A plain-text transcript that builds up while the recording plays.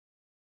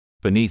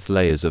Beneath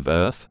layers of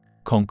earth,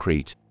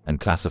 concrete, and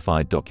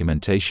classified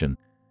documentation,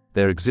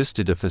 there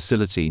existed a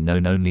facility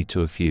known only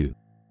to a few.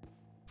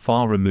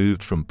 Far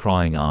removed from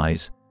prying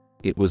eyes,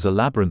 it was a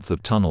labyrinth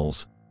of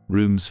tunnels,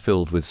 rooms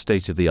filled with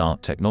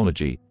state-of-the-art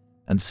technology,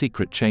 and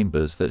secret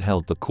chambers that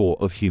held the core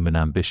of human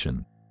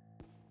ambition.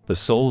 The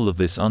soul of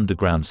this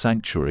underground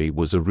sanctuary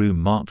was a room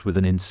marked with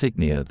an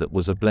insignia that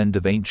was a blend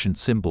of ancient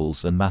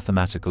symbols and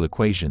mathematical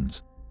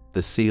equations,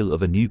 the seal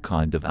of a new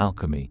kind of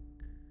alchemy.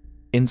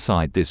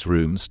 Inside this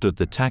room stood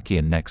the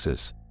Tachyon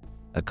Nexus,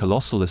 a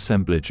colossal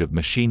assemblage of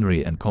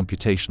machinery and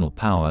computational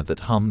power that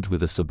hummed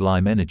with a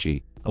sublime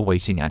energy,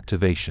 awaiting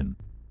activation.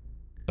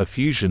 A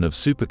fusion of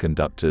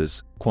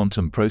superconductors,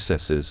 quantum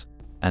processors,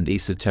 and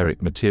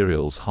esoteric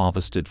materials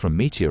harvested from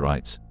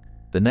meteorites,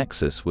 the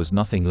Nexus was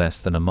nothing less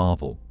than a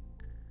marvel.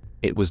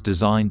 It was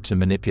designed to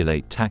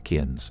manipulate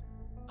tachyons,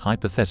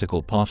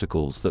 hypothetical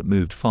particles that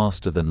moved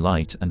faster than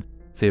light and,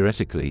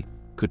 theoretically,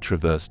 could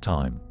traverse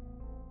time.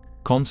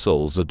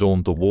 Consoles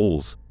adorned the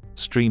walls,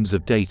 streams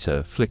of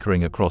data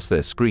flickering across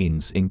their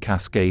screens in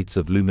cascades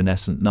of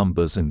luminescent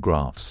numbers and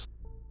graphs.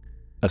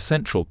 A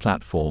central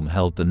platform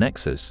held the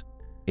Nexus,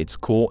 its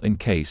core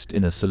encased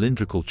in a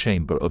cylindrical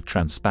chamber of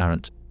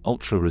transparent,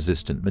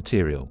 ultra-resistant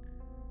material.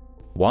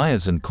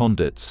 Wires and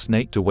conduits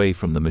snaked away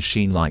from the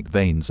machine-like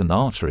veins and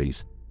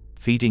arteries,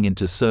 feeding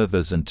into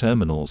servers and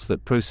terminals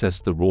that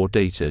processed the raw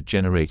data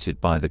generated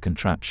by the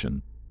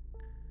contraption.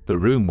 The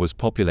room was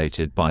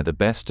populated by the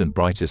best and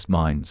brightest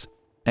minds,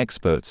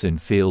 experts in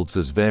fields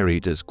as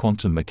varied as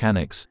quantum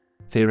mechanics,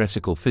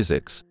 theoretical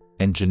physics,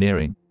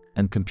 engineering,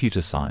 and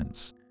computer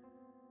science.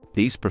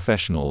 These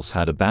professionals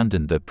had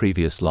abandoned their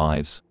previous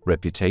lives,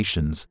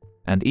 reputations,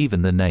 and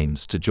even their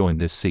names to join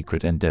this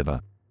secret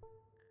endeavor.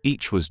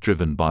 Each was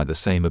driven by the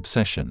same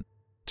obsession: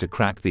 to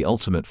crack the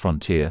ultimate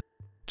frontier,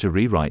 to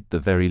rewrite the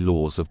very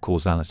laws of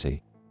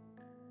causality.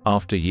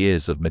 After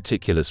years of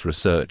meticulous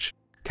research,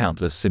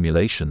 countless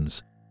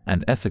simulations,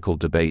 and ethical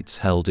debates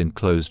held in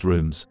closed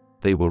rooms,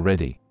 they were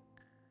ready.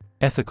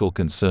 Ethical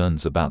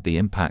concerns about the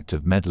impact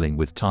of meddling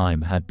with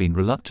time had been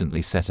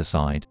reluctantly set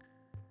aside,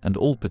 and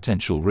all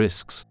potential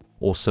risks,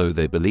 or so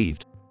they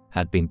believed,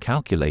 had been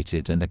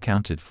calculated and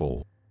accounted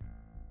for.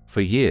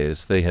 For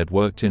years they had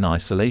worked in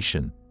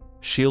isolation,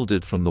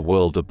 shielded from the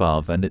world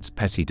above and its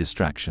petty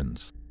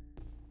distractions.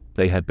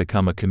 They had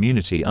become a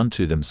community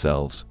unto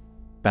themselves,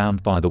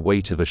 bound by the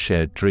weight of a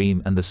shared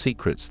dream and the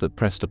secrets that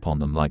pressed upon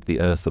them like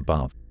the earth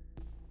above.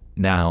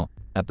 Now,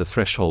 at the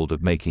threshold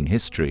of making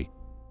history,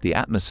 the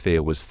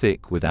atmosphere was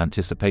thick with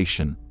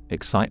anticipation,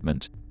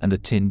 excitement, and a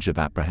tinge of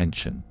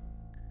apprehension.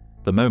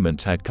 The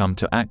moment had come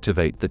to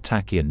activate the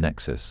Tachyon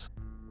Nexus.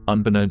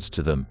 Unbeknownst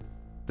to them,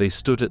 they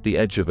stood at the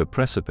edge of a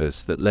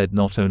precipice that led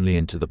not only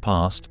into the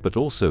past but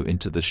also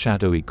into the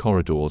shadowy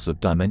corridors of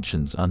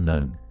dimensions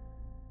unknown.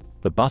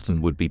 The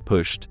button would be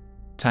pushed,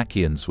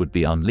 tachyons would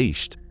be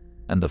unleashed,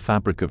 and the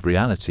fabric of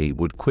reality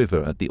would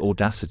quiver at the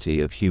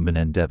audacity of human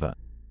endeavor.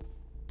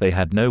 They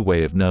had no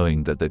way of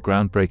knowing that the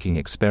groundbreaking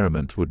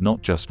experiment would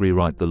not just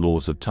rewrite the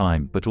laws of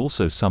time but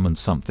also summon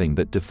something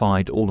that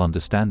defied all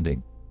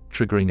understanding,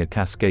 triggering a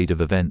cascade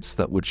of events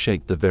that would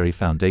shake the very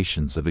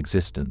foundations of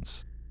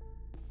existence.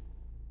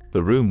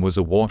 The room was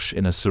awash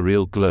in a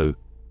surreal glow,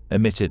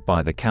 emitted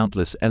by the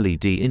countless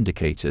LED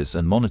indicators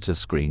and monitor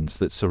screens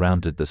that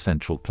surrounded the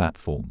central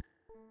platform.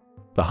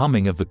 The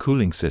humming of the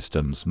cooling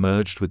systems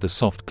merged with the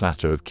soft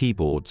clatter of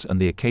keyboards and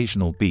the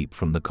occasional beep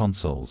from the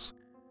consoles.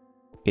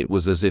 It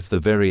was as if the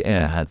very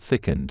air had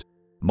thickened,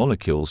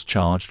 molecules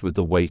charged with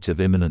the weight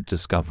of imminent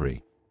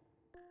discovery.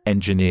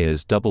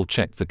 Engineers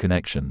double-checked the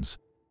connections,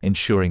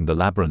 ensuring the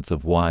labyrinth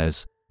of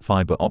wires,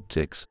 fiber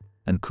optics,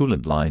 and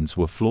coolant lines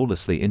were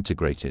flawlessly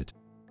integrated.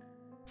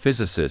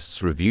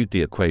 Physicists reviewed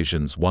the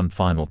equations one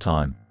final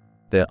time,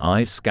 their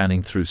eyes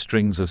scanning through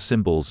strings of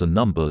symbols and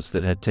numbers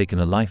that had taken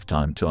a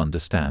lifetime to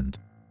understand.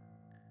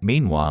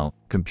 Meanwhile,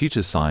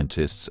 computer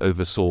scientists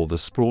oversaw the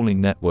sprawling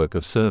network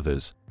of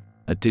servers,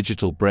 a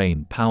digital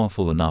brain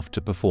powerful enough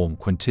to perform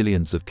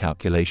quintillions of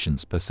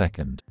calculations per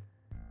second.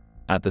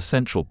 At the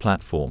central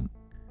platform,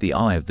 the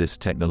eye of this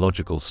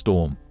technological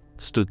storm,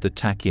 stood the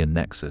Tachyon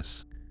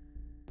Nexus.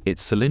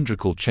 Its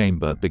cylindrical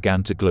chamber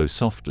began to glow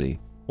softly,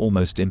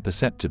 almost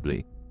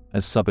imperceptibly,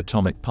 as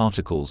subatomic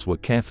particles were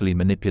carefully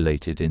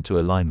manipulated into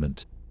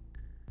alignment.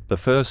 The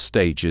first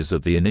stages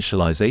of the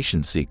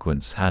initialization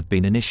sequence had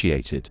been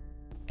initiated.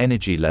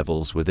 Energy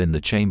levels within the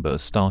chamber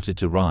started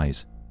to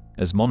rise,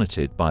 as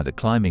monitored by the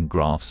climbing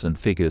graphs and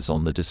figures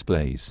on the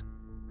displays.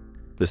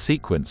 The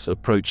sequence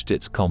approached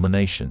its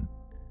culmination.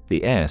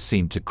 The air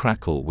seemed to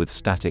crackle with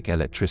static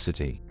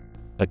electricity.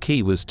 A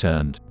key was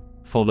turned,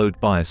 followed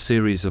by a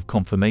series of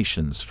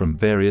confirmations from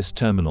various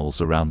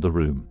terminals around the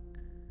room.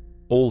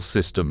 All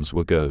systems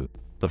were go.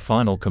 The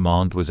final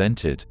command was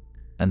entered,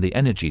 and the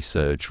energy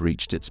surge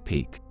reached its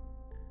peak.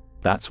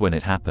 That's when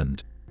it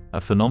happened,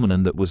 a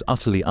phenomenon that was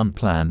utterly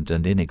unplanned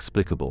and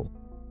inexplicable.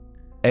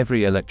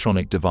 Every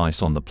electronic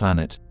device on the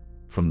planet,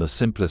 from the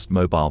simplest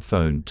mobile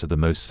phone to the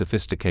most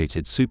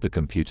sophisticated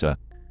supercomputer,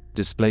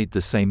 displayed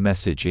the same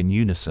message in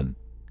unison: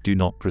 do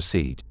not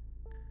proceed.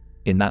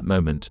 In that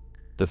moment,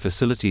 the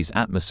facility's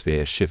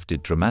atmosphere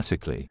shifted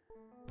dramatically.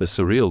 The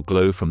surreal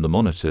glow from the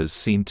monitors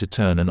seemed to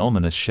turn an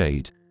ominous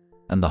shade,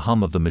 and the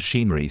hum of the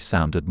machinery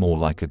sounded more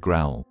like a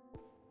growl.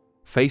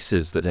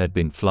 Faces that had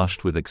been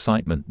flushed with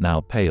excitement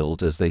now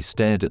paled as they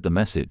stared at the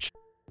message,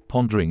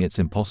 pondering its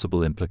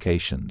impossible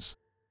implications.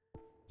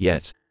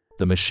 Yet,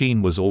 the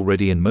machine was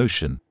already in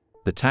motion,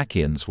 the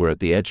Tachyons were at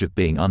the edge of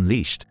being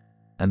unleashed,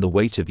 and the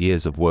weight of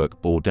years of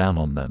work bore down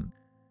on them.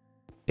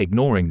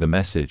 Ignoring the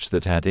message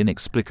that had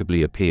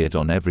inexplicably appeared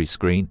on every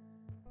screen,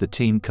 the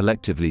team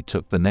collectively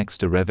took the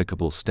next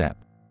irrevocable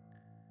step.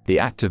 The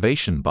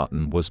activation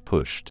button was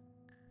pushed.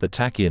 The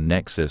Tachyon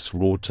nexus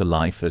roared to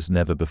life as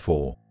never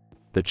before.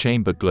 The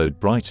chamber glowed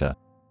brighter,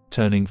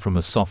 turning from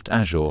a soft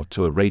azure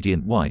to a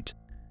radiant white,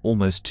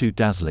 almost too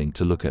dazzling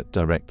to look at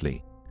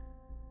directly.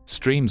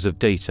 Streams of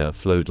data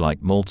flowed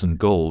like molten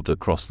gold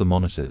across the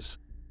monitors.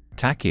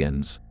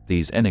 Tachyons,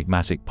 these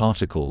enigmatic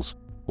particles,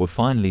 were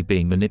finally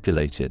being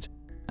manipulated,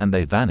 and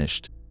they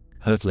vanished,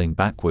 hurtling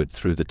backward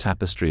through the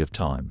tapestry of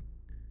time.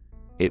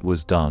 It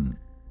was done.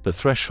 The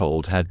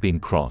threshold had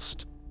been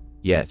crossed.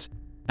 Yet,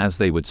 as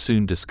they would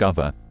soon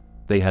discover,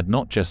 they had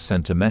not just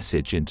sent a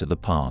message into the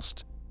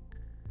past.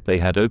 They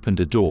had opened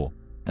a door,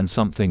 and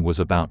something was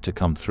about to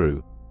come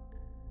through.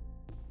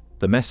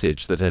 The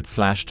message that had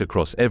flashed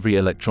across every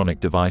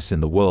electronic device in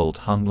the world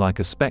hung like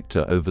a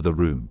specter over the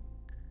room.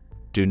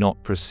 Do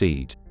not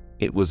proceed.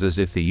 It was as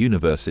if the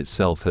universe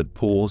itself had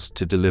paused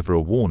to deliver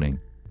a warning,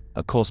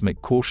 a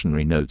cosmic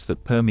cautionary note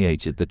that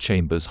permeated the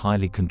chamber's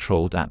highly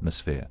controlled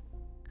atmosphere.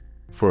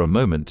 For a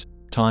moment,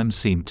 time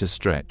seemed to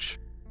stretch.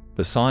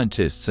 The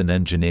scientists and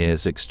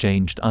engineers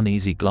exchanged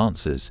uneasy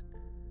glances,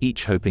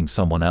 each hoping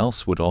someone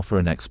else would offer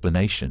an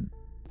explanation.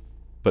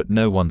 But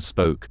no one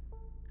spoke.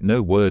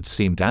 No words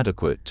seemed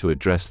adequate to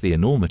address the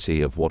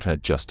enormity of what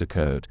had just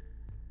occurred.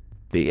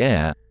 The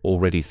air,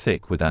 already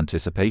thick with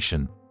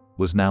anticipation,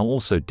 was now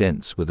also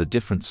dense with a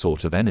different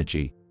sort of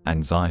energy,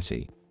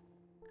 anxiety.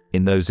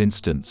 In those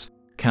instants,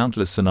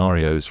 countless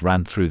scenarios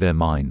ran through their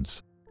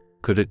minds.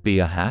 Could it be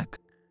a hack?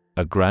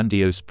 A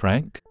grandiose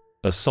prank?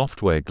 A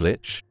software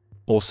glitch?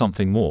 Or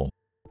something more?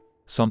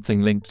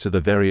 Something linked to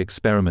the very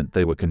experiment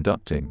they were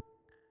conducting.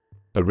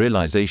 A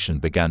realization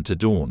began to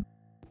dawn.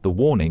 The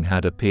warning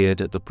had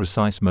appeared at the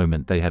precise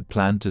moment they had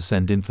planned to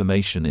send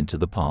information into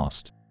the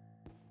past.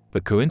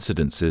 The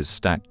coincidences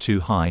stacked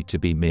too high to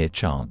be mere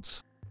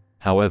chance.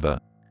 However,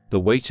 the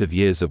weight of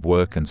years of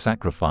work and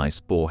sacrifice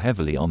bore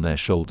heavily on their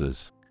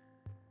shoulders.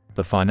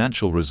 The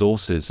financial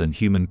resources and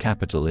human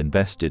capital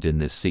invested in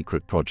this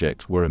secret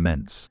project were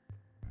immense.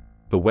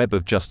 The web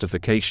of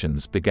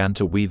justifications began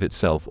to weave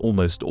itself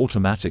almost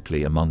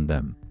automatically among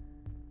them.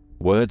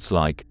 Words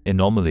like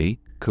anomaly,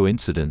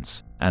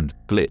 coincidence, and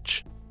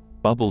glitch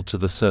bubbled to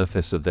the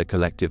surface of their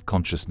collective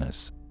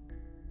consciousness.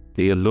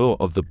 The allure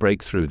of the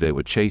breakthrough they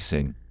were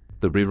chasing,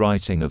 the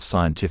rewriting of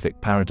scientific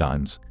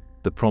paradigms,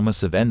 the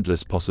promise of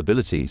endless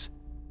possibilities,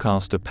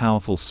 cast a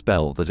powerful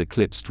spell that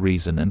eclipsed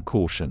reason and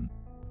caution.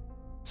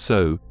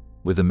 So,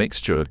 with a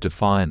mixture of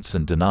defiance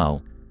and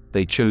denial,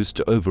 they chose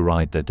to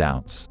override their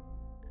doubts.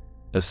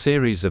 A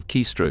series of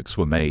keystrokes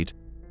were made,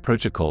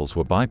 protocols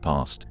were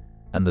bypassed,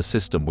 and the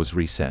system was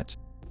reset.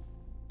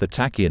 The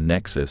Tachyon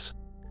nexus,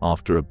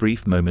 after a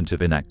brief moment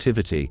of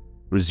inactivity,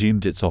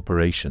 resumed its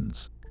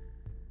operations.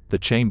 The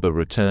chamber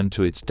returned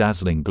to its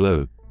dazzling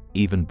glow,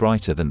 even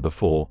brighter than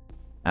before,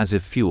 as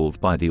if fueled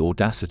by the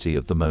audacity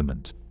of the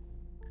moment.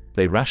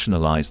 They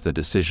rationalized the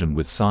decision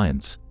with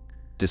science,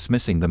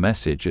 dismissing the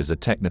message as a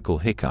technical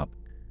hiccup,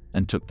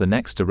 and took the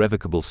next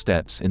irrevocable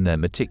steps in their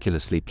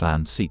meticulously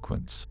planned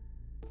sequence.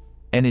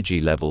 Energy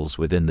levels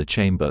within the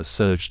chamber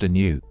surged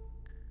anew.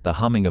 The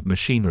humming of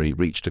machinery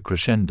reached a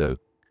crescendo,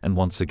 and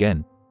once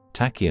again,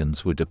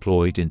 Tachyons were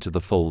deployed into the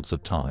folds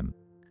of time.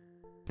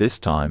 This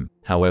time,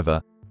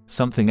 however,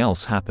 something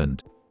else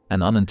happened,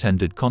 an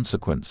unintended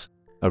consequence,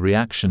 a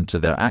reaction to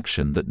their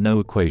action that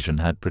no equation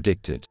had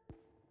predicted.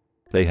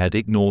 They had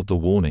ignored the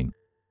warning,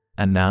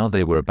 and now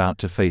they were about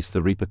to face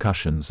the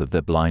repercussions of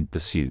their blind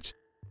pursuit.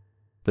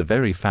 The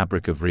very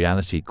fabric of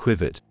reality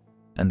quivered,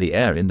 and the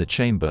air in the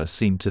chamber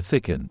seemed to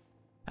thicken,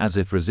 as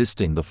if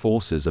resisting the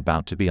forces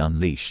about to be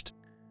unleashed.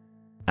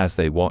 As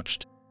they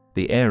watched,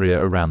 the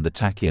area around the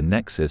Tachyon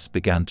nexus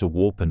began to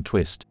warp and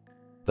twist,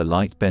 the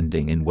light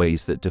bending in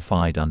ways that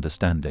defied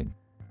understanding.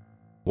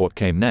 What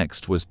came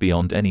next was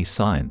beyond any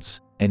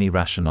science, any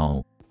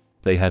rationale.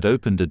 They had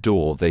opened a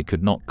door they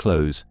could not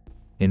close,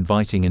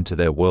 inviting into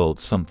their world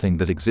something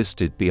that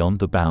existed beyond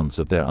the bounds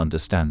of their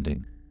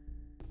understanding.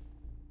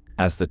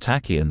 As the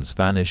Tachyons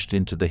vanished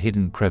into the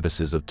hidden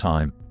crevices of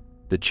time,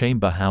 the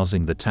chamber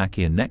housing the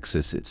Tachyon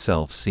nexus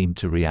itself seemed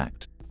to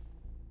react.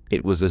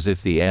 It was as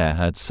if the air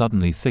had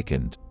suddenly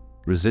thickened,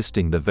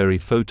 resisting the very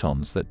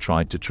photons that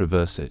tried to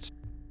traverse it.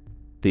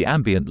 The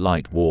ambient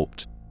light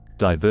warped,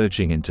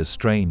 diverging into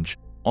strange,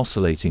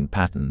 oscillating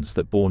patterns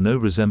that bore no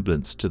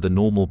resemblance to the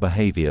normal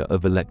behavior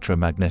of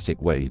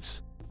electromagnetic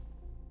waves.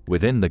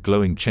 Within the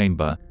glowing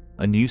chamber,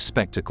 a new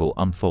spectacle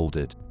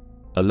unfolded.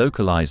 A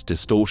localized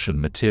distortion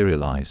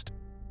materialized.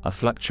 a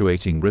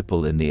fluctuating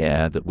ripple in the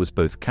air that was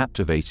both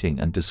captivating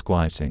and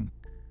disquieting.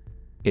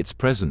 Its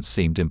presence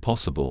seemed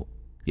impossible,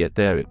 yet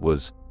there it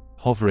was,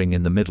 hovering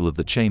in the middle of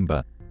the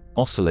chamber,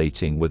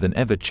 oscillating with an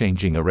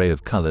ever-changing array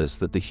of colors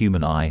that the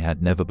human eye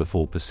had never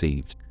before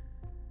perceived.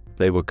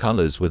 They were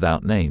colors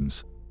without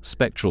names,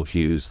 spectral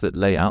hues that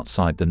lay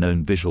outside the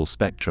known visual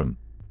spectrum,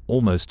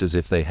 almost as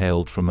if they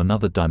hailed from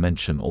another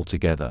dimension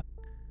altogether.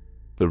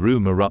 The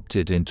room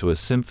erupted into a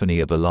symphony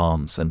of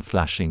alarms and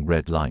flashing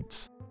red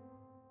lights.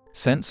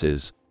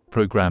 Sensors,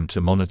 programmed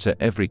to monitor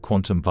every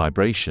quantum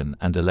vibration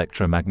and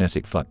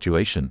electromagnetic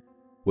fluctuation,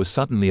 were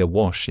suddenly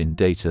awash in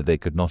data they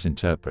could not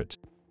interpret.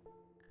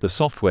 The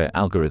software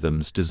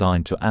algorithms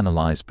designed to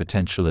analyze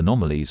potential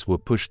anomalies were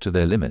pushed to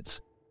their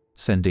limits,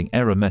 sending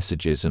error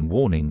messages and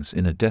warnings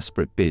in a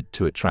desperate bid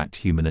to attract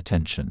human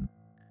attention.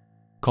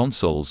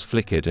 Consoles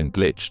flickered and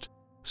glitched,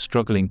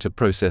 struggling to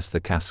process the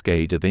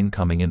cascade of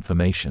incoming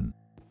information.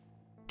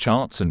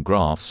 Charts and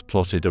graphs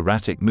plotted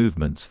erratic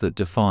movements that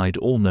defied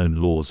all known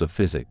laws of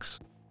physics.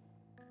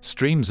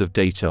 Streams of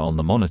data on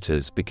the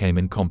monitors became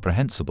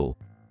incomprehensible,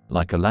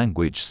 like a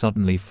language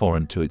suddenly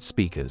foreign to its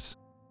speakers.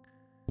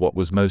 What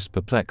was most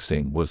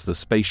perplexing was the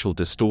spatial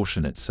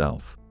distortion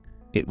itself.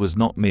 It was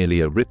not merely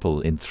a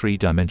ripple in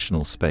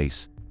three-dimensional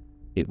space.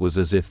 It was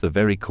as if the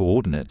very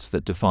coordinates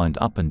that defined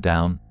up and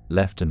down,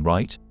 left and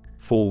right,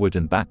 forward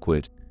and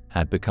backward,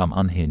 had become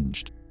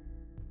unhinged.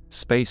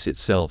 Space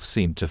itself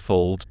seemed to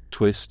fold,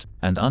 twist,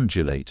 and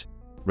undulate,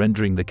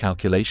 rendering the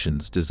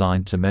calculations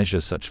designed to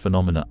measure such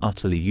phenomena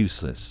utterly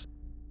useless.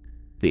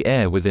 The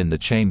air within the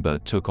chamber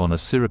took on a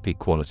syrupy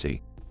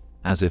quality,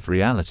 as if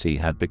reality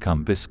had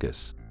become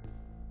viscous.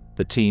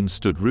 The team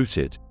stood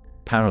rooted,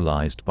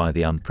 paralyzed by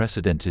the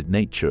unprecedented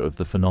nature of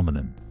the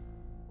phenomenon.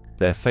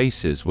 Their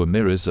faces were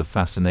mirrors of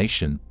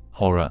fascination,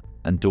 horror,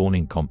 and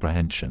dawning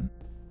comprehension.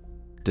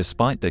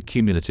 Despite their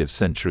cumulative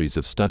centuries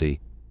of study,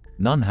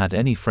 none had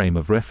any frame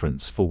of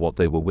reference for what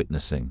they were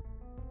witnessing.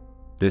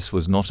 This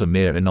was not a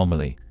mere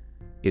anomaly.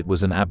 It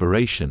was an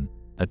aberration,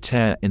 a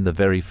tear in the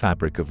very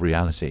fabric of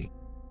reality.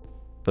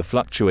 The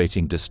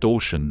fluctuating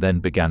distortion then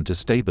began to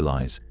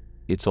stabilize,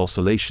 its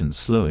oscillations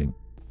slowing,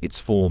 its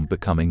form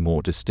becoming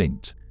more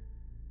distinct.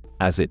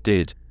 As it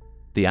did,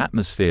 the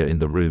atmosphere in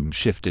the room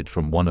shifted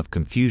from one of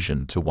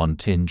confusion to one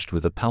tinged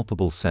with a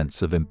palpable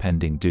sense of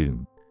impending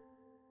doom.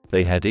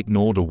 They had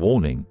ignored a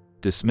warning,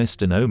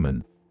 dismissed an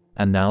omen,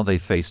 and now they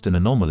faced an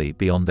anomaly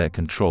beyond their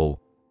control,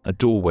 a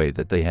doorway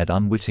that they had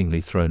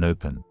unwittingly thrown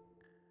open.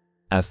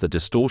 As the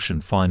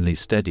distortion finally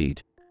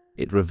steadied,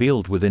 it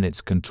revealed within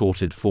its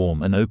contorted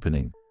form an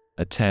opening,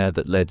 a tear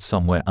that led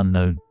somewhere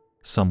unknown,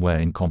 somewhere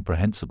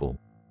incomprehensible.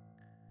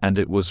 And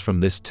it was from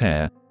this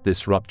tear,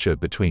 this rupture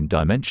between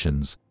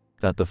dimensions,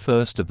 that the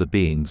first of the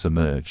beings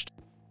emerged.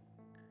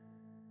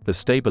 The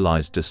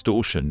stabilized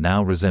distortion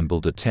now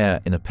resembled a tear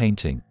in a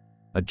painting,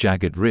 a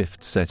jagged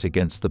rift set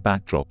against the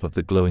backdrop of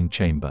the glowing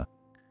chamber.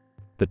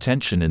 The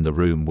tension in the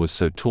room was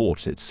so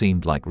taut it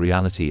seemed like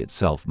reality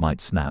itself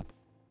might snap.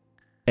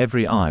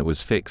 Every eye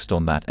was fixed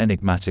on that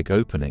enigmatic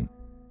opening,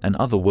 an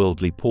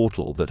otherworldly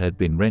portal that had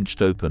been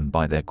wrenched open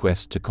by their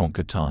quest to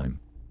conquer time.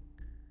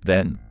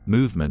 Then,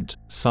 movement,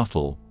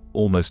 subtle,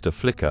 almost a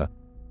flicker,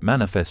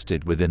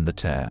 manifested within the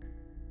tear.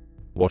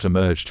 What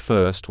emerged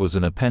first was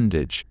an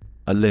appendage,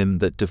 a limb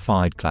that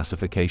defied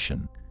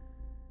classification.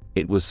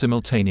 It was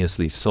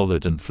simultaneously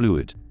solid and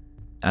fluid,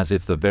 as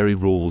if the very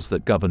rules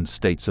that governed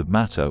states of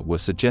matter were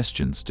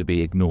suggestions to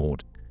be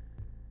ignored.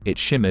 It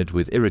shimmered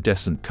with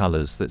iridescent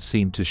colors that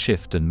seemed to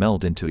shift and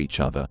meld into each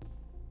other,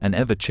 an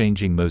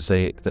ever-changing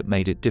mosaic that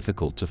made it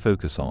difficult to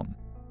focus on.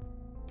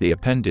 The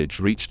appendage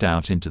reached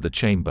out into the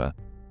chamber,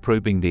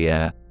 probing the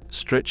air,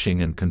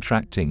 stretching and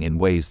contracting in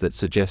ways that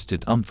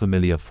suggested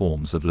unfamiliar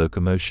forms of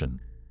locomotion.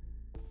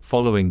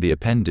 Following the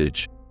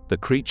appendage, the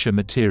creature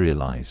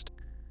materialized.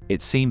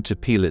 It seemed to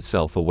peel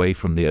itself away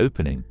from the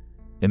opening,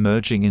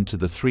 emerging into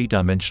the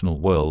three-dimensional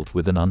world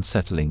with an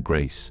unsettling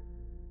grace.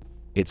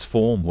 Its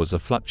form was a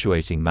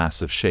fluctuating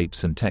mass of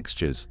shapes and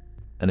textures,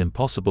 an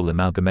impossible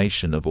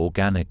amalgamation of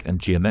organic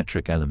and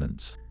geometric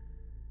elements.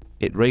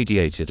 It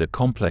radiated a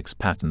complex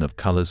pattern of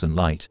colors and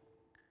light,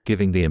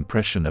 giving the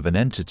impression of an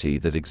entity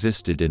that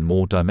existed in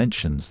more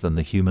dimensions than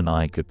the human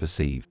eye could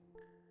perceive.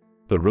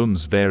 The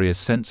room's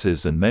various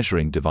sensors and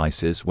measuring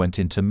devices went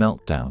into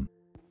meltdown.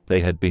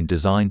 They had been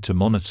designed to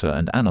monitor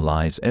and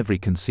analyze every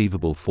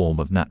conceivable form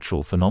of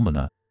natural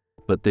phenomena,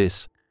 but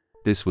this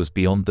was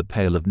beyond the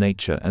pale of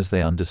nature as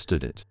they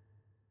understood it.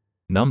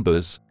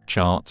 Numbers,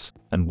 charts,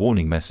 and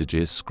warning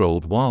messages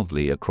scrolled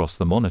wildly across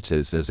the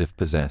monitors as if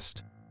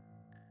possessed.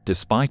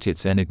 Despite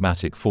its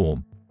enigmatic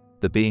form,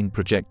 the being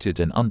projected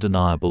an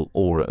undeniable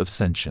aura of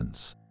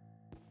sentience.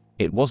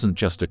 It wasn't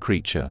just a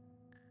creature.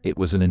 It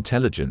was an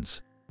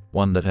intelligence,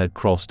 one that had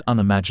crossed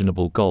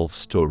unimaginable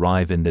gulfs to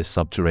arrive in this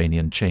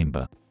subterranean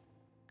chamber.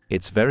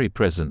 Its very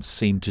presence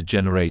seemed to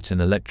generate an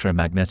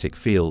electromagnetic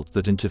field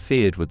that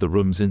interfered with the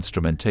room's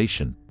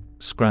instrumentation,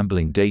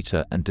 scrambling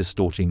data and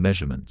distorting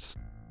measurements.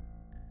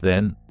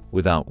 Then,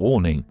 without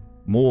warning,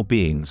 more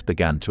beings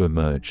began to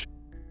emerge.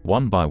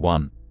 One by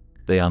one,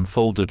 they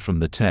unfolded from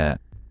the tear,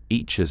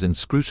 each as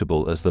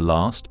inscrutable as the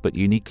last but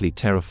uniquely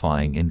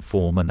terrifying in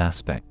form and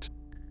aspect.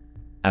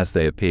 As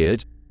they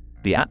appeared,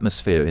 the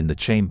atmosphere in the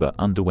chamber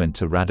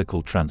underwent a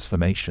radical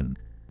transformation.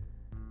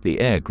 The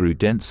air grew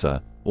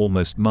denser,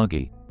 almost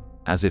muggy,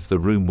 as if the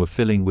room were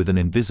filling with an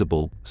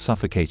invisible,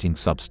 suffocating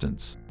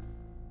substance.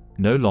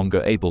 No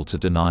longer able to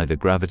deny the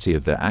gravity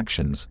of their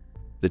actions,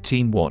 the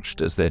team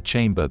watched as their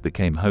chamber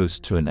became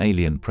host to an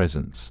alien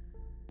presence.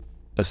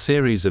 A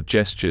series of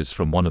gestures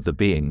from one of the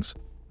beings,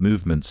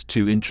 movements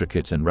too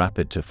intricate and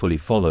rapid to fully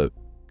follow,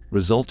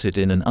 resulted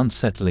in an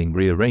unsettling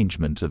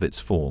rearrangement of its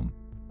form.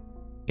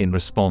 In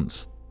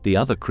response, the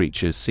other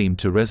creatures seemed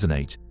to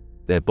resonate,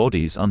 their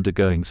bodies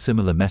undergoing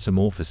similar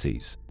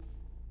metamorphoses.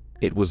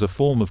 It was a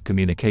form of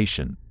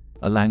communication,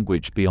 a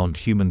language beyond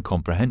human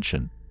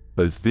comprehension,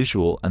 both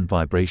visual and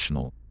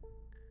vibrational.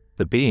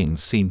 The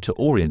beings seemed to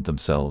orient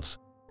themselves,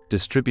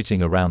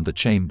 distributing around the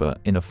chamber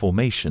in a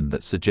formation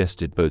that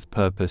suggested both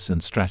purpose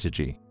and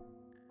strategy.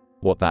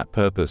 What that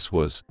purpose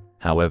was,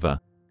 however,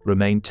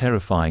 remained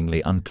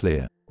terrifyingly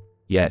unclear.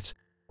 Yet,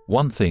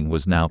 one thing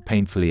was now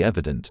painfully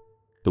evident: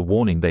 the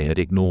warning they had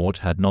ignored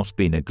had not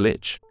been a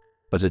glitch,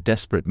 but a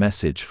desperate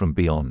message from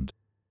beyond.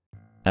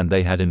 And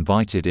they had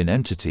invited in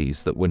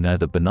entities that were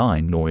neither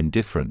benign nor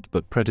indifferent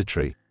but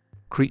predatory,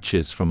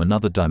 creatures from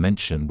another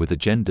dimension with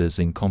agendas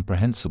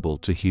incomprehensible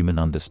to human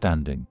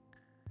understanding.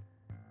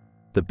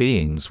 The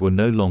beings were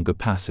no longer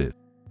passive.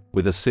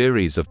 With a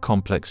series of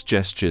complex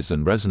gestures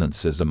and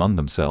resonances among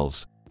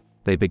themselves,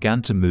 they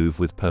began to move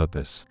with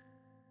purpose.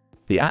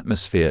 The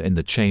atmosphere in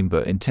the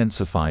chamber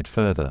intensified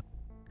further,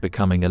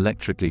 becoming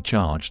electrically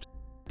charged,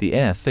 the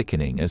air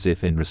thickening as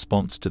if in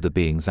response to the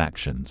being's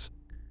actions.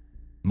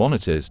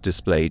 Monitors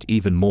displayed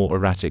even more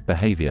erratic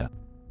behavior,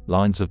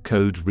 lines of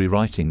code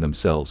rewriting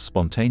themselves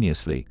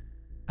spontaneously,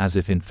 as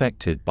if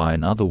infected by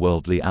an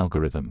otherworldly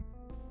algorithm.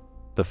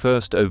 The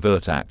first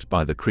overt act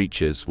by the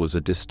creatures was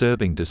a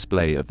disturbing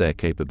display of their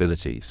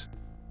capabilities.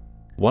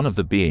 One of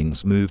the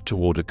beings moved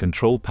toward a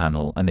control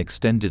panel and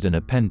extended an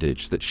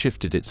appendage that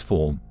shifted its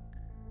form,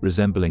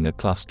 resembling a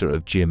cluster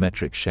of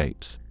geometric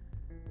shapes.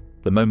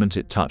 The moment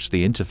it touched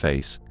the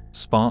interface,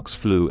 sparks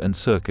flew and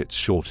circuits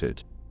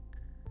shorted.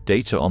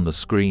 Data on the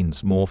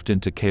screens morphed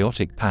into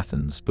chaotic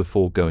patterns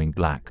before going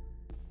black.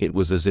 It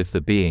was as if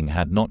the being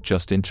had not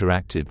just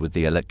interacted with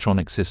the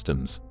electronic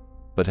systems,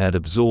 but had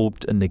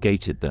absorbed and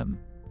negated them.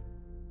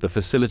 The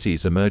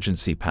facility's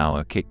emergency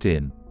power kicked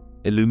in,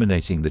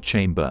 illuminating the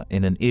chamber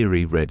in an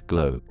eerie red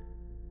glow.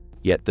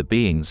 Yet the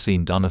beings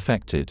seemed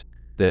unaffected,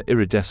 their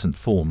iridescent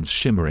forms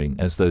shimmering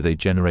as though they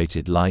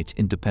generated light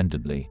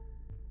independently.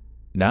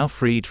 Now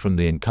freed from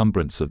the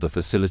encumbrance of the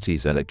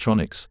facility's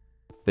electronics,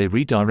 they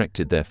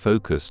redirected their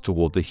focus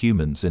toward the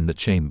humans in the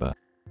chamber.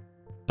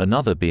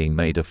 Another being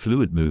made a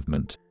fluid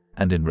movement,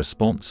 and in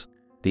response,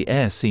 the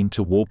air seemed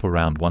to warp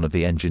around one of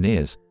the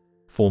engineers,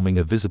 forming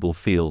a visible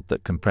field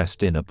that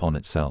compressed in upon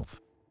itself.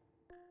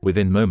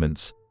 Within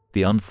moments,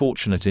 the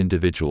unfortunate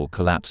individual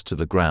collapsed to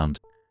the ground,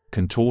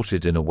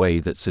 contorted in a way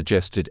that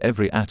suggested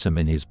every atom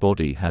in his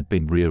body had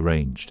been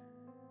rearranged.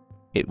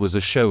 It was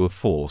a show of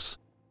force,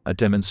 a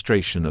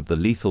demonstration of the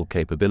lethal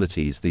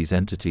capabilities these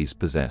entities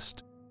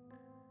possessed.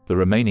 The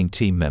remaining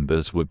team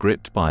members were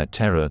gripped by a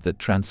terror that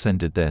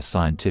transcended their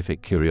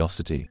scientific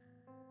curiosity.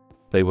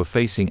 They were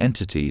facing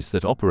entities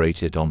that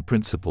operated on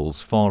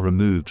principles far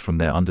removed from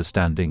their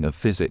understanding of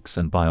physics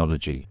and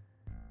biology.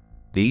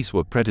 These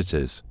were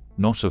predators,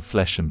 not of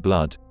flesh and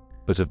blood,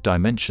 but of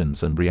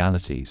dimensions and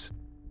realities.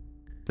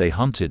 They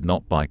hunted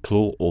not by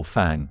claw or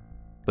fang,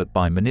 but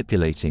by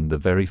manipulating the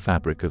very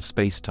fabric of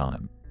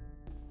space-time.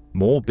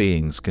 More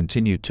beings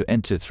continued to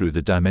enter through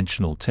the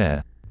dimensional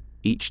tear,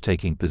 each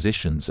taking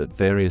positions at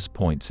various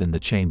points in the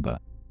chamber.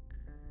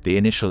 The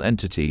initial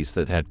entities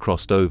that had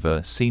crossed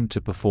over seemed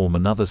to perform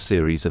another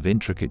series of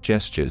intricate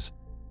gestures,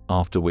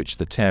 after which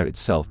the tear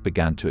itself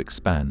began to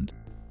expand.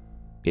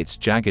 Its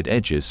jagged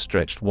edges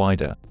stretched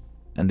wider,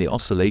 and the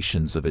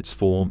oscillations of its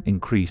form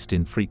increased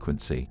in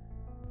frequency.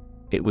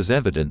 It was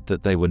evident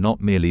that they were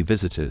not merely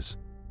visitors,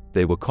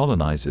 they were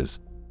colonizers,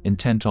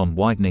 intent on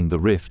widening the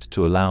rift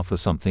to allow for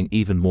something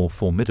even more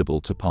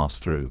formidable to pass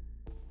through.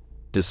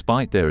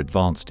 Despite their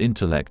advanced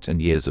intellect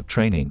and years of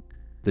training,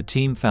 the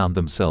team found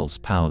themselves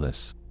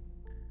powerless.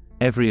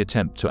 Every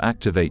attempt to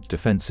activate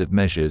defensive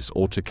measures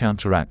or to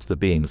counteract the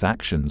being's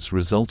actions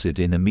resulted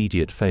in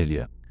immediate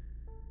failure.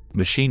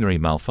 Machinery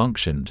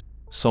malfunctioned,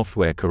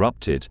 software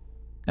corrupted,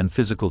 and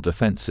physical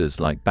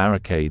defenses like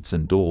barricades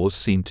and doors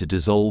seemed to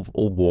dissolve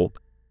or warp,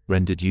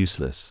 rendered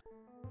useless.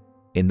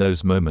 In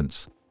those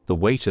moments, the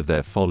weight of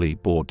their folly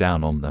bore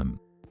down on them.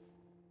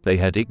 They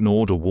had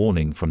ignored a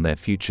warning from their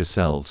future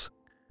selves,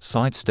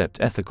 sidestepped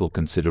ethical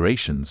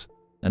considerations,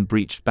 and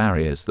breached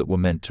barriers that were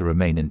meant to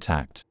remain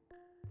intact.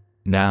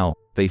 Now,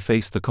 they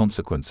faced the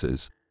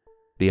consequences: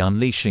 the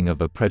unleashing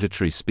of a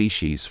predatory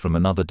species from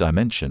another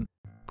dimension,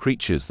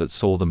 creatures that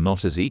saw them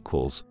not as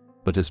equals,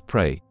 but as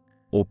prey,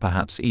 or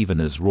perhaps even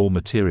as raw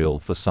material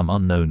for some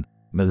unknown,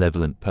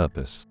 malevolent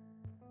purpose.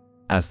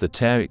 As the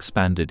tear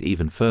expanded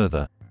even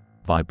further,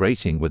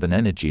 vibrating with an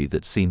energy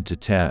that seemed to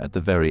tear at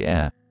the very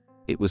air,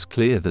 it was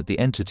clear that the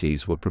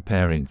entities were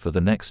preparing for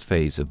the next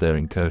phase of their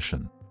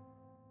incursion.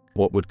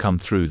 What would come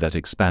through that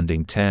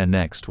expanding tear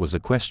next was a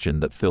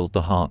question that filled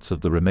the hearts of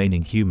the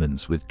remaining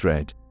humans with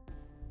dread.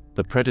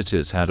 The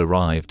predators had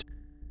arrived,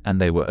 and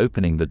they were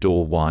opening the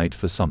door wide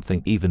for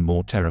something even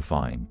more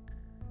terrifying.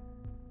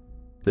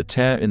 The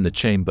tear in the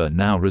chamber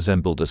now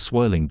resembled a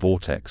swirling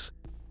vortex,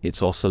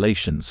 its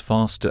oscillations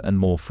faster and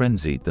more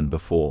frenzied than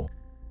before.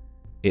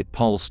 It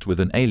pulsed with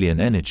an alien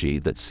energy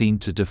that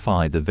seemed to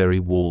defy the very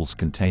walls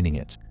containing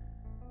it.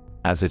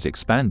 As it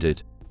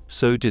expanded,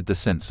 so did the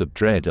sense of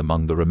dread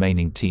among the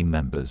remaining team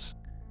members.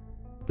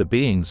 The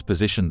beings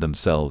positioned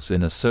themselves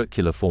in a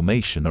circular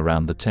formation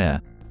around the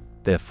tear,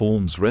 their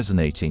forms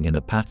resonating in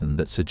a pattern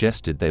that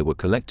suggested they were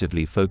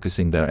collectively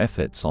focusing their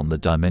efforts on the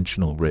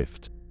dimensional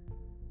rift.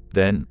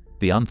 Then,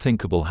 the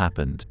unthinkable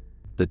happened.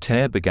 The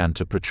tear began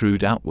to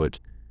protrude outward,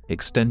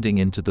 extending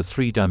into the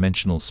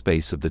three-dimensional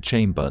space of the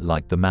chamber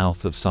like the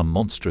mouth of some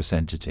monstrous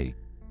entity.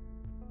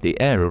 The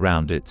air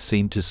around it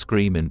seemed to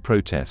scream in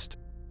protest,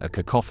 a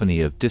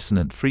cacophony of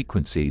dissonant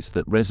frequencies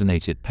that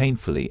resonated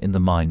painfully in the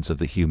minds of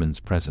the humans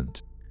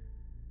present.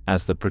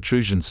 As the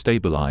protrusion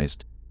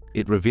stabilized,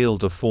 it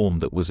revealed a form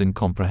that was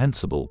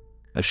incomprehensible,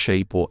 a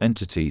shape or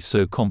entity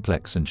so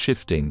complex and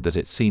shifting that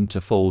it seemed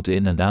to fold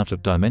in and out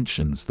of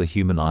dimensions the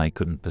human eye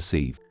couldn't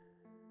perceive.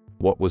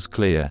 What was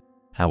clear,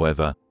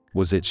 however,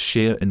 was its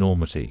sheer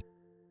enormity.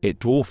 It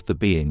dwarfed the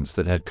beings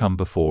that had come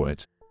before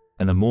it,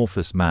 an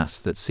amorphous mass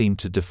that seemed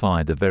to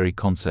defy the very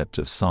concept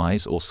of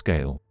size or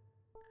scale.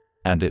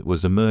 And it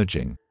was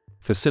emerging.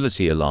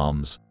 Facility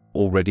alarms,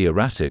 already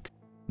erratic,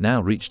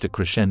 now reached a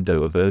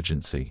crescendo of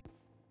urgency.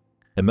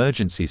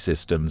 Emergency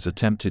systems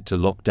attempted to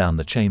lock down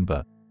the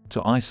chamber,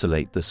 to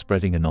isolate the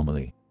spreading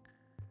anomaly.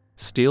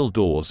 Steel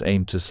doors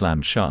aimed to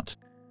slam shut,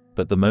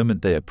 but the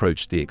moment they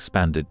approached the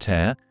expanded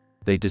tear,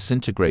 they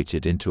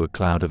disintegrated into a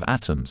cloud of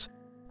atoms,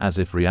 as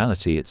if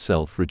reality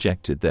itself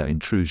rejected their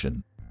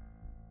intrusion.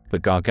 The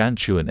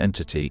gargantuan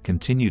entity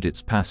continued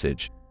its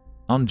passage,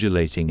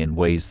 undulating in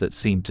ways that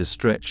seemed to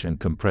stretch and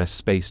compress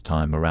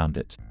space-time around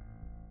it.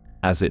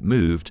 As it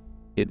moved,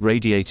 it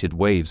radiated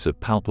waves of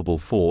palpable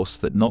force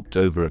that knocked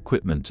over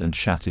equipment and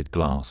shattered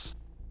glass.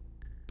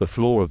 The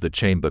floor of the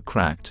chamber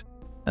cracked,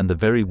 and the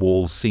very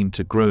walls seemed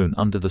to groan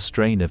under the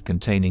strain of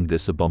containing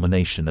this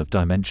abomination of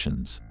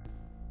dimensions.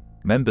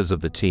 Members of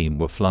the team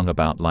were flung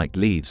about like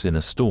leaves in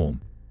a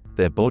storm,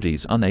 their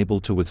bodies unable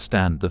to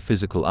withstand the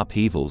physical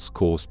upheavals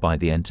caused by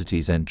the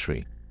entity's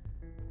entry.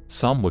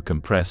 Some were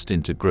compressed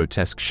into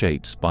grotesque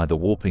shapes by the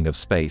warping of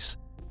space,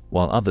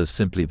 while others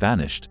simply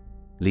vanished,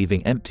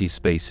 leaving empty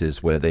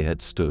spaces where they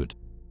had stood.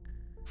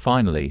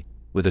 Finally,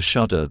 with a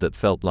shudder that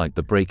felt like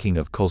the breaking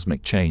of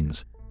cosmic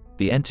chains,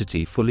 the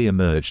entity fully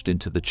emerged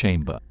into the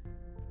chamber.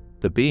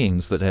 The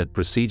beings that had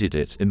preceded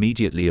it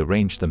immediately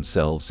arranged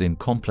themselves in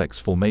complex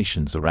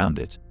formations around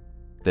it,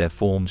 their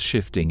forms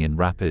shifting in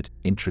rapid,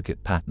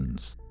 intricate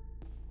patterns.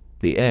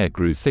 The air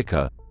grew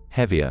thicker,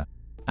 heavier,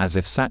 as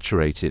if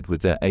saturated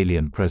with their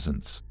alien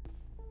presence.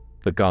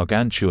 The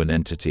gargantuan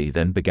entity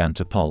then began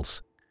to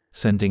pulse,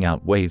 sending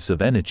out waves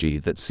of energy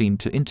that seemed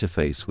to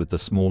interface with the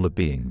smaller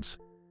beings.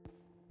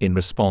 In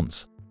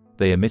response,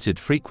 they emitted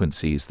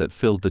frequencies that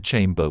filled the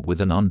chamber with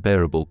an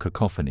unbearable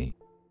cacophony.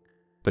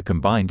 The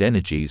combined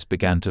energies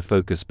began to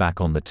focus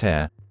back on the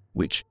tear,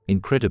 which,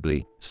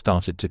 incredibly,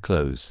 started to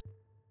close.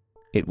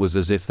 It was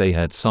as if they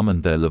had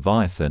summoned their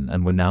Leviathan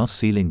and were now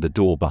sealing the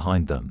door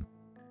behind them.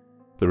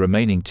 The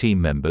remaining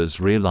team members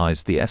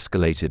realized the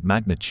escalated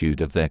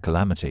magnitude of their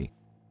calamity.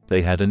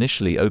 They had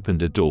initially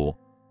opened a door,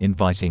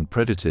 inviting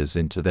predators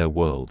into their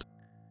world.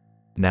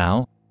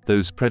 Now,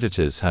 those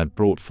predators had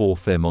brought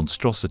forth their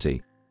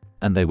monstrosity,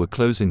 and they were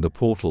closing the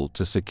portal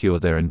to secure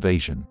their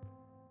invasion.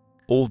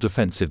 All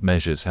defensive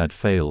measures had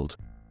failed,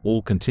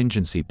 all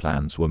contingency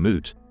plans were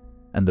moot,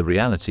 and the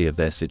reality of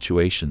their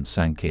situation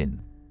sank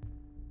in.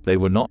 They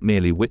were not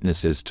merely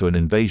witnesses to an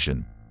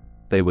invasion,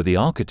 they were the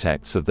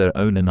architects of their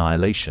own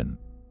annihilation.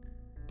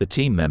 The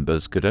team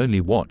members could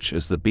only watch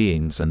as the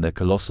beings and their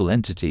colossal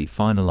entity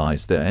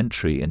finalized their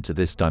entry into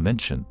this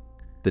dimension,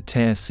 the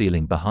tear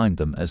sealing behind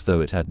them as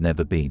though it had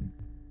never been.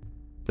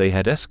 They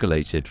had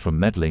escalated from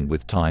meddling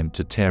with time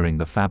to tearing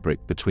the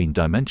fabric between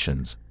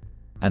dimensions,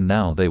 and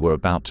now they were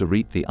about to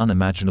reap the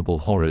unimaginable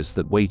horrors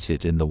that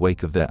waited in the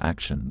wake of their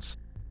actions.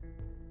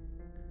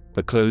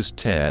 The closed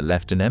tear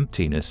left an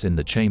emptiness in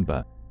the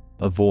chamber,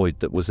 a void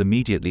that was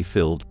immediately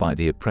filled by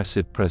the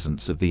oppressive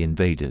presence of the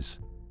invaders.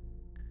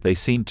 They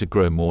seemed to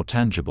grow more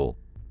tangible,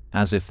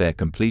 as if their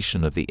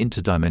completion of the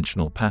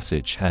interdimensional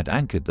passage had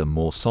anchored them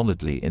more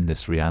solidly in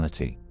this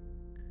reality.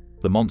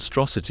 The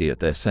monstrosity at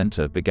their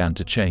center began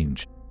to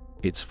change,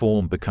 its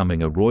form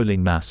becoming a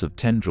roiling mass of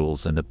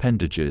tendrils and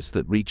appendages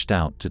that reached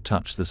out to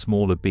touch the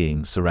smaller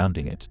beings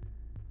surrounding it.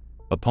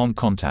 Upon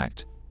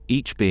contact,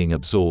 each being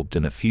absorbed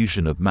in a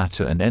fusion of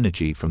matter and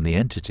energy from the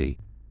entity,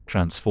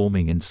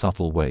 transforming in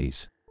subtle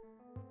ways.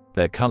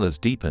 Their colors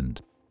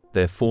deepened,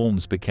 their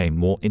forms became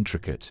more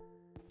intricate.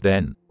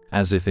 Then,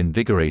 as if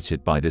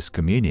invigorated by this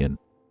communion,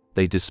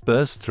 they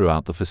dispersed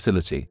throughout the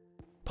facility,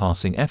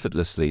 passing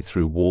effortlessly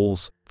through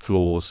walls,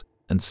 floors,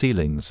 and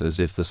ceilings as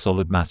if the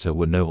solid matter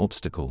were no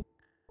obstacle.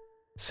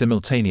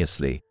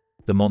 Simultaneously,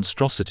 the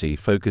monstrosity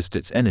focused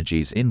its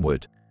energies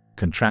inward,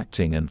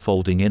 contracting and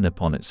folding in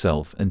upon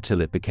itself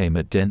until it became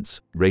a dense,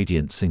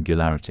 radiant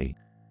singularity.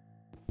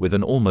 With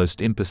an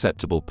almost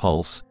imperceptible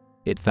pulse,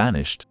 it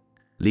vanished,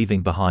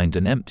 leaving behind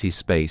an empty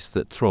space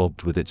that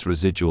throbbed with its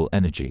residual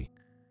energy.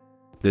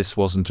 This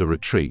wasn't a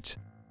retreat,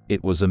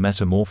 it was a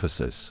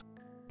metamorphosis.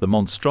 The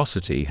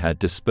monstrosity had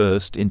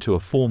dispersed into a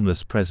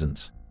formless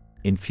presence,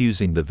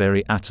 infusing the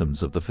very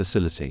atoms of the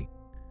facility.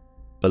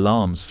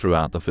 Alarms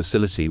throughout the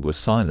facility were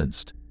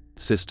silenced,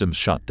 systems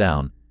shut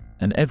down,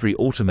 and every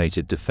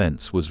automated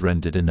defense was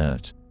rendered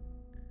inert.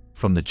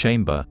 From the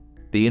chamber,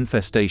 the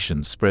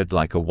infestation spread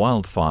like a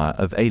wildfire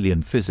of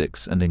alien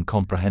physics and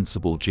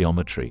incomprehensible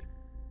geometry.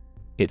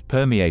 It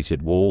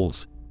permeated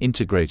walls,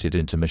 integrated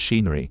into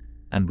machinery,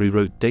 and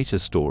rewrote data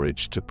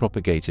storage to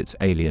propagate its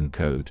alien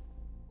code.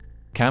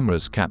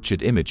 Cameras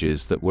captured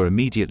images that were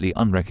immediately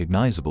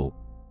unrecognizable,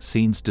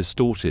 scenes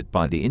distorted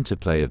by the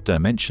interplay of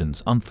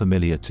dimensions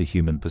unfamiliar to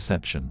human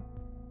perception.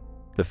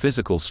 The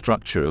physical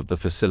structure of the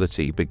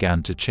facility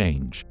began to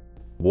change.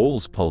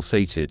 Walls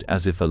pulsated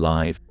as if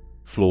alive,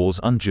 floors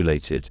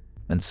undulated,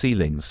 and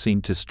ceilings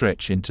seemed to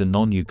stretch into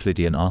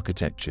non-Euclidean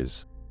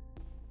architectures.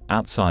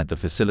 Outside the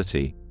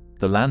facility,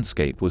 the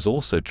landscape was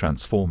also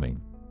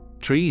transforming.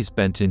 Trees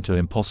bent into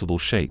impossible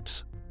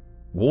shapes.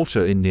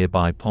 Water in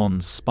nearby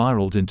ponds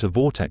spiraled into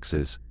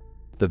vortexes.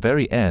 The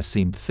very air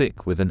seemed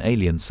thick with an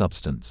alien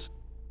substance.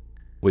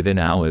 Within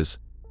hours,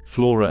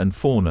 flora and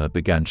fauna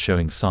began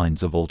showing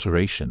signs of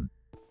alteration.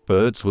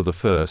 Birds were the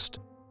first,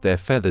 their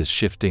feathers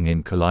shifting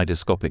in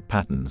kaleidoscopic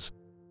patterns,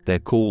 their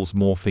calls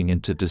morphing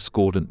into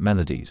discordant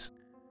melodies.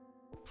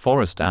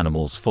 Forest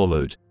animals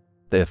followed,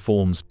 their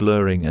forms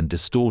blurring and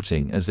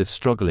distorting as if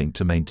struggling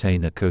to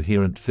maintain a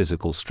coherent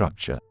physical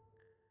structure.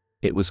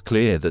 It was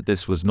clear that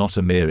this was not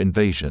a mere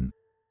invasion.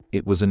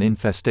 It was an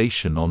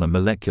infestation on a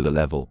molecular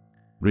level,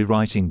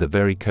 rewriting the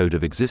very code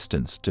of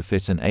existence to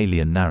fit an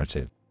alien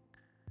narrative.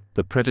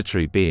 The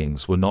predatory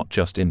beings were not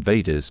just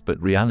invaders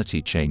but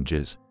reality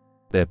changers,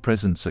 their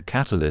presence a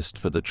catalyst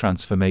for the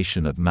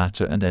transformation of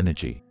matter and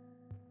energy.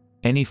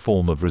 Any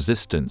form of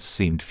resistance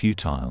seemed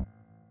futile.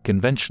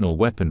 Conventional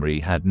weaponry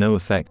had no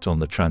effect on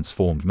the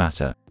transformed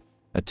matter.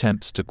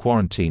 Attempts to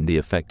quarantine the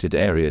affected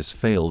areas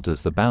failed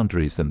as the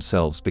boundaries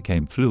themselves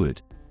became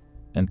fluid,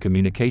 and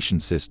communication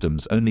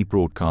systems only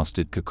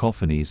broadcasted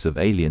cacophonies of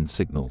alien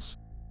signals.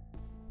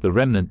 The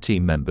remnant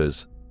team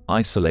members,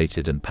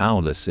 isolated and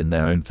powerless in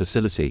their own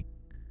facility,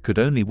 could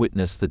only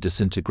witness the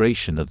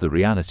disintegration of the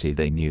reality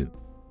they knew.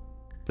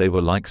 They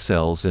were like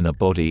cells in a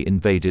body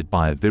invaded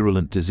by a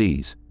virulent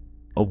disease,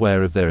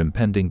 aware of their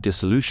impending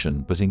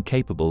dissolution but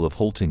incapable of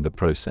halting the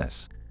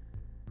process.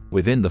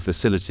 Within the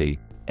facility,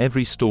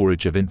 every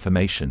storage of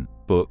information,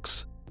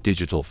 books,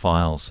 digital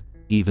files,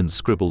 even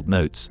scribbled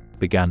notes,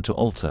 began to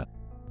alter.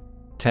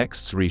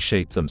 Texts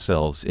reshaped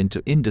themselves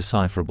into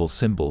indecipherable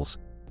symbols,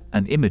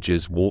 and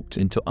images warped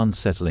into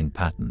unsettling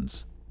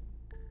patterns.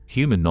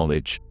 Human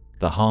knowledge,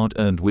 the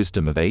hard-earned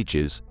wisdom of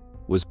ages,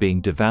 was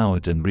being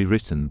devoured and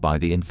rewritten by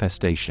the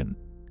infestation.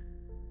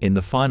 In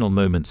the final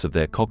moments of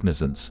their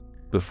cognizance,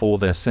 before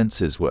their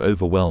senses were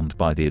overwhelmed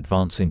by the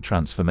advancing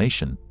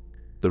transformation,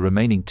 the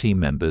remaining team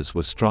members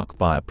were struck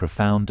by a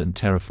profound and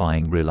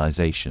terrifying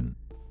realization.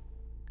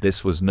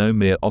 This was no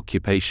mere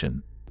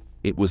occupation.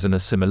 It was an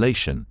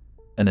assimilation,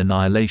 an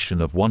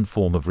annihilation of one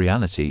form of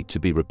reality to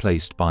be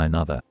replaced by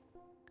another.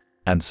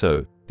 And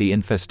so, the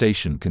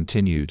infestation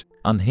continued,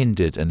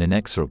 unhindered and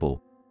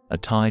inexorable, a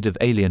tide of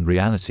alien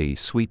reality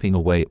sweeping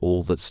away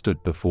all that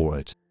stood before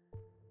it.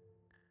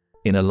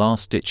 In a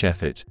last-ditch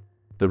effort,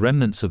 the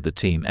remnants of the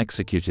team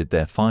executed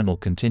their final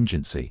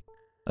contingency,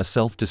 a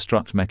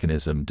self-destruct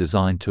mechanism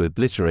designed to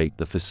obliterate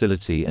the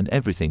facility and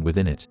everything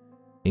within it,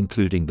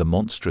 including the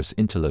monstrous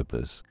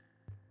interlopers.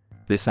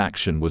 This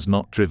action was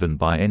not driven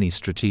by any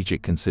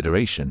strategic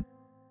consideration.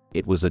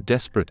 It was a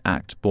desperate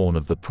act born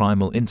of the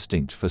primal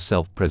instinct for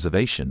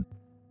self-preservation,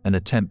 an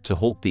attempt to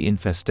halt the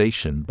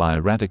infestation by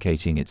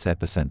eradicating its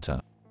epicenter.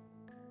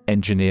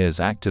 Engineers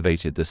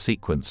activated the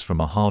sequence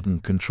from a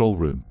hardened control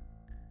room,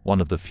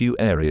 one of the few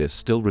areas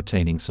still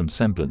retaining some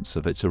semblance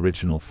of its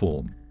original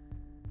form.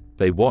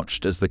 They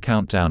watched as the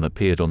countdown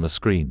appeared on the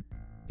screen,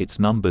 its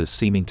numbers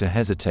seeming to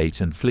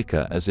hesitate and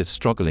flicker as if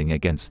struggling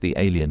against the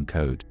alien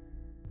code.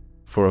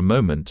 For a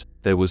moment,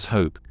 there was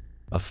hope,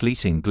 a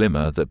fleeting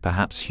glimmer that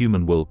perhaps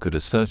human will could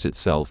assert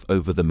itself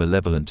over the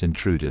malevolent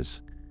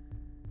intruders.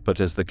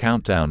 But as the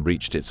countdown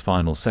reached its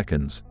final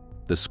seconds,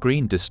 the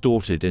screen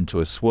distorted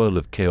into a swirl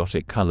of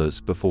chaotic colors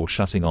before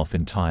shutting off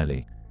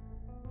entirely.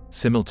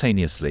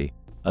 Simultaneously,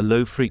 a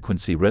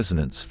low-frequency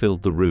resonance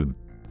filled the room,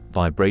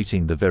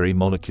 vibrating the very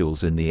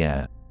molecules in the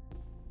air.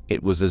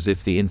 It was as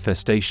if the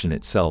infestation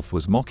itself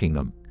was mocking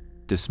them,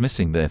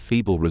 dismissing their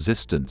feeble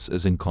resistance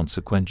as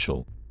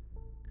inconsequential.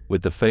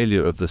 With the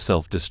failure of the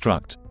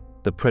self-destruct,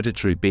 the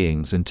predatory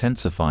beings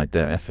intensified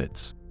their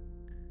efforts.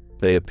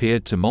 They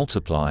appeared to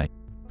multiply,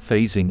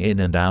 phasing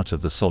in and out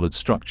of the solid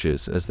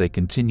structures as they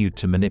continued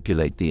to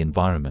manipulate the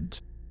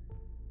environment.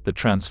 The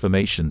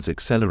transformations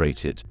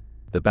accelerated,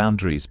 the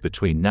boundaries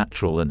between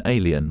natural and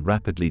alien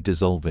rapidly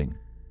dissolving.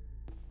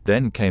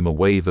 Then came a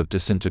wave of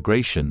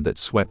disintegration that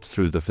swept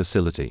through the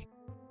facility.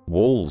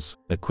 Walls,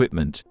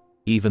 equipment,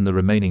 even the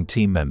remaining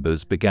team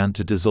members began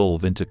to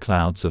dissolve into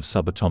clouds of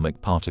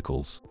subatomic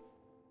particles.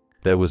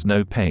 There was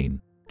no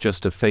pain,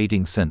 just a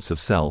fading sense of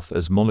self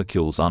as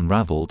molecules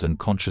unraveled and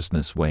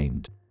consciousness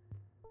waned.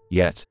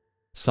 Yet,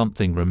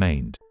 something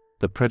remained.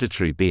 The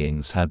predatory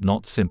beings had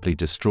not simply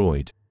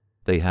destroyed,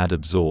 they had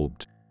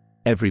absorbed.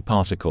 Every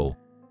particle,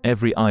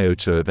 every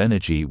iota of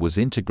energy was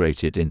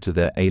integrated into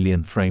their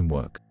alien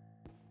framework.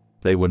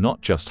 They were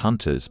not just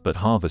hunters but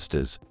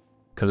harvesters,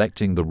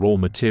 collecting the raw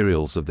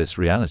materials of this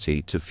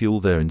reality to fuel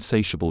their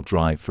insatiable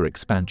drive for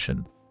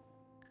expansion.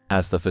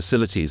 As the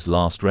facility's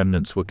last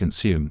remnants were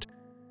consumed,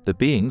 the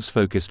beings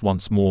focused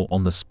once more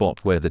on the spot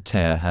where the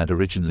tear had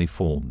originally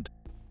formed.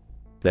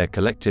 Their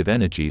collective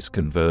energies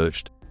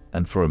converged,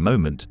 and for a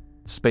moment,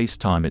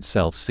 space-time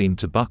itself seemed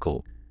to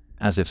buckle,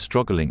 as if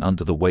struggling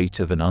under the weight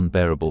of an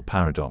unbearable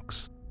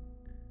paradox.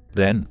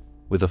 Then,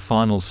 with a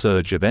final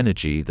surge of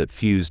energy that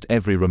fused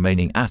every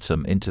remaining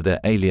atom into their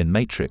alien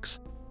matrix,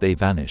 they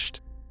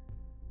vanished.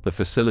 The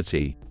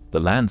facility, the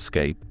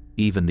landscape,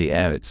 even the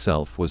air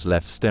itself was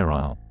left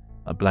sterile,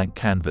 a blank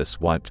canvas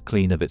wiped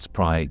clean of its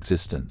prior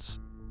existence.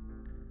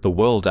 The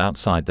world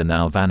outside the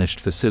now vanished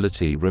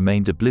facility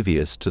remained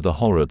oblivious to the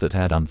horror that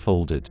had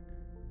unfolded.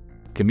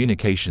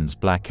 Communications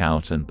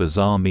blackout and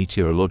bizarre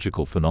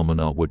meteorological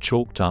phenomena were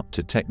chalked up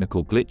to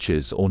technical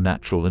glitches or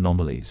natural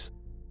anomalies.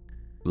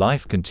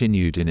 Life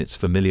continued in its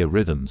familiar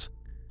rhythms,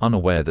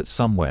 unaware that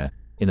somewhere,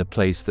 in a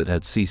place that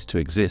had ceased to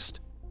exist,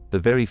 the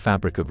very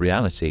fabric of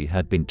reality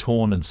had been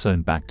torn and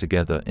sewn back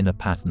together in a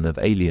pattern of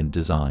alien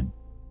design.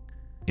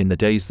 In the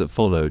days that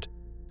followed,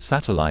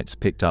 satellites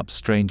picked up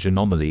strange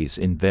anomalies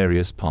in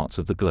various parts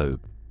of the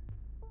globe.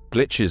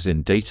 Glitches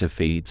in data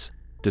feeds,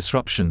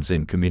 disruptions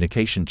in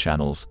communication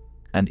channels,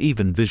 and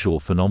even visual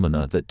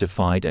phenomena that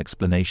defied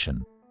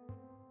explanation.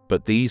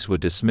 But these were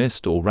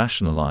dismissed or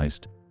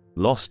rationalized,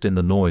 lost in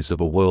the noise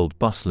of a world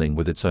bustling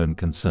with its own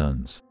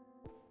concerns.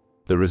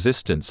 The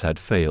resistance had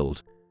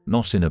failed,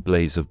 not in a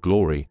blaze of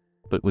glory,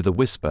 but with a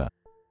whisper,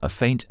 a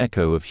faint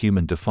echo of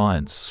human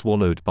defiance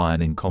swallowed by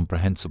an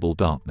incomprehensible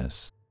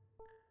darkness.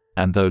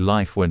 And though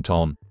life went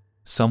on,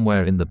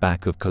 somewhere in the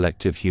back of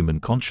collective human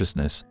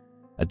consciousness,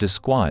 a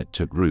disquiet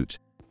took root,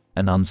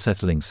 an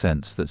unsettling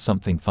sense that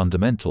something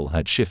fundamental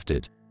had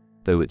shifted,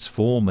 though its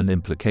form and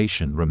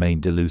implication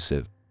remained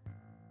elusive.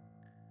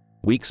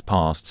 Weeks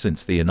passed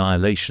since the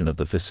annihilation of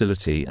the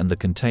facility and the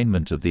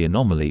containment of the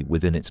anomaly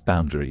within its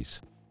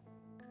boundaries.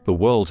 The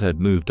world had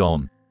moved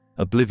on,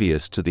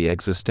 oblivious to the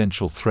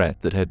existential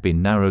threat that had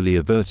been narrowly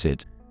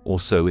averted, or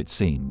so it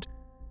seemed.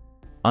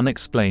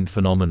 Unexplained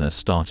phenomena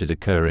started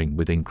occurring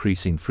with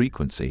increasing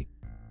frequency.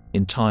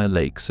 Entire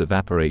lakes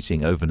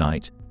evaporating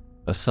overnight,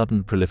 a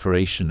sudden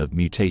proliferation of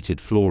mutated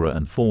flora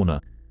and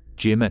fauna,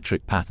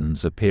 geometric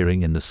patterns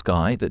appearing in the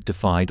sky that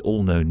defied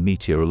all known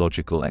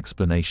meteorological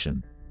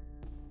explanation.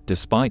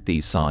 Despite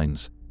these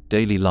signs,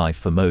 daily life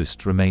for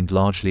most remained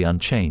largely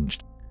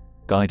unchanged,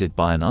 guided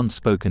by an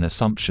unspoken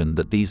assumption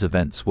that these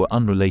events were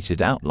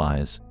unrelated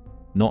outliers,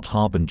 not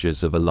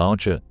harbingers of a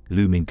larger,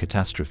 looming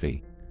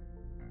catastrophe.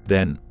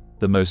 Then,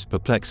 the most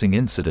perplexing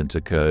incident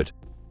occurred,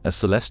 a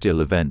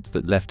celestial event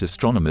that left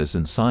astronomers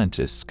and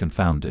scientists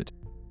confounded.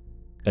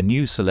 A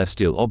new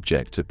celestial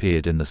object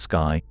appeared in the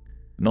sky,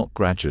 not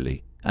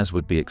gradually, as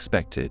would be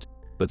expected,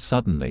 but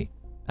suddenly,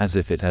 as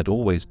if it had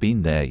always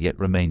been there yet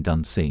remained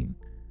unseen.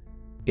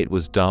 It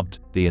was dubbed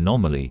the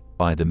anomaly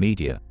by the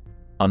media.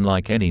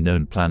 Unlike any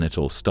known planet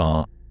or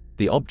star,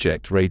 the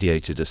object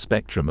radiated a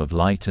spectrum of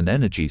light and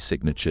energy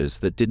signatures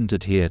that didn't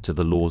adhere to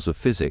the laws of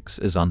physics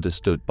as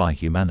understood by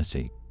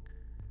humanity.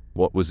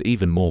 What was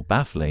even more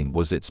baffling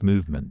was its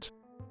movement.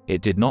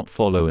 It did not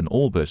follow an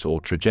orbit or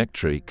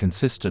trajectory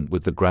consistent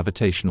with the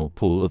gravitational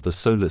pull of the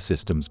solar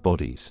system's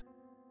bodies.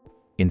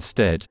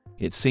 Instead,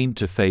 it seemed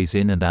to phase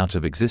in and out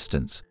of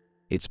existence,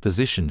 its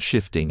position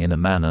shifting in a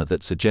manner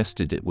that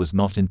suggested it was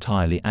not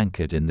entirely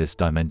anchored in this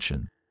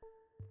dimension.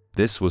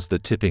 This was the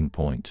tipping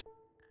point.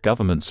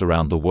 Governments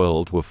around the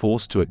world were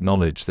forced to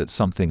acknowledge that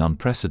something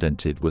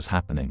unprecedented was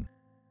happening.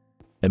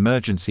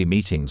 Emergency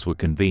meetings were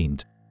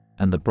convened,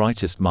 and the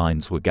brightest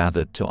minds were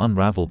gathered to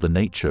unravel the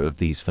nature of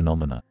these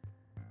phenomena.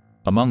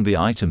 Among the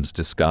items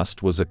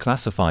discussed was a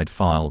classified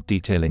file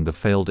detailing the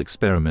failed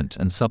experiment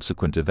and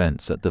subsequent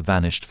events at the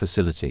vanished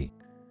facility.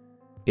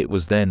 It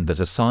was then that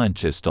a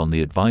scientist on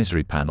the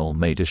advisory panel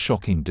made a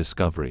shocking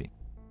discovery.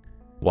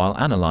 While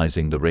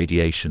analyzing the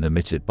radiation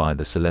emitted by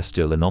the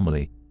celestial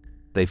anomaly,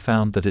 they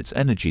found that its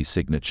energy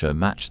signature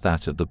matched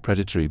that of the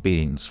predatory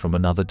beings from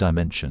another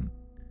dimension.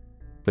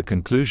 The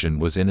conclusion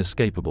was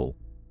inescapable.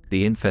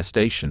 The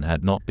infestation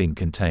had not been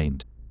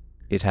contained.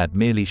 It had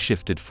merely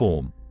shifted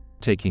form,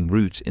 taking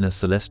root in a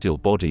celestial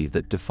body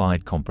that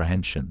defied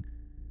comprehension.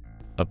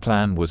 A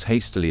plan was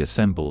hastily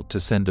assembled to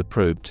send a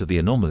probe to the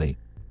anomaly,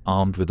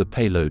 armed with a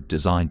payload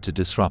designed to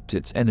disrupt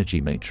its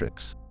energy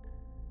matrix.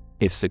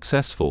 If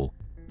successful,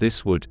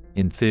 this would,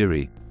 in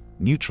theory,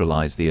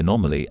 neutralize the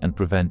anomaly and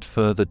prevent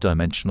further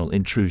dimensional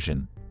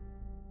intrusion.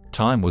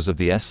 Time was of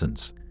the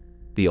essence.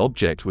 The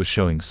object was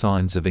showing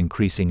signs of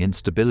increasing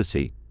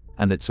instability,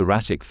 and its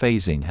erratic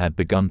phasing had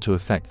begun to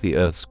affect the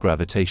Earth's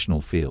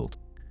gravitational field.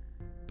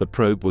 The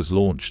probe was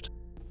launched,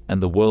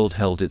 and the world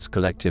held its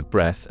collective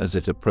breath as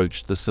it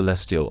approached the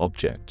celestial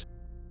object.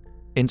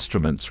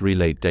 Instruments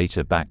relayed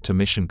data back to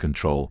mission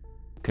control,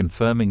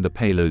 confirming the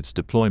payload's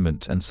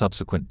deployment and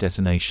subsequent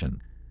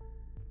detonation.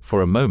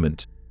 For a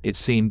moment, it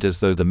seemed as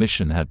though the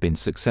mission had been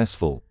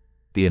successful.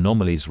 The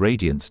anomaly's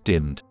radiance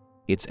dimmed,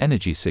 its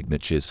energy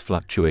signatures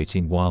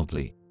fluctuating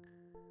wildly.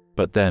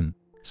 But then,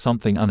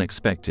 something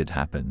unexpected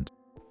happened.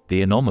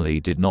 The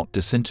anomaly did not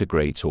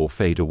disintegrate or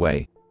fade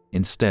away.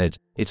 Instead,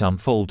 it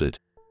unfolded,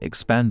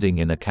 expanding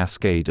in a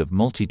cascade of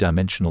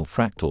multidimensional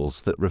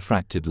fractals that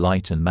refracted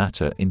light and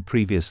matter in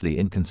previously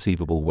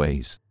inconceivable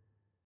ways.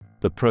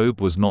 The probe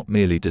was not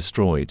merely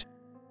destroyed,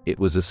 it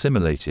was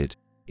assimilated,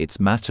 its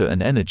matter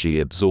and energy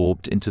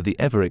absorbed into the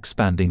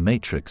ever-expanding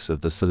matrix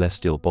of the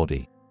celestial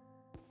body.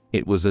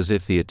 It was as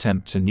if the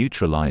attempt to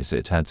neutralize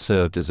it had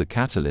served as a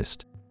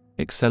catalyst,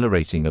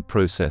 accelerating a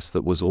process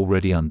that was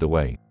already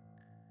underway.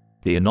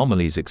 The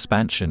anomaly's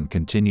expansion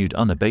continued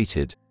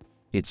unabated,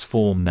 its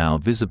form now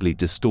visibly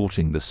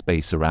distorting the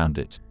space around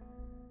it.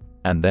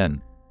 And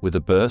then, with a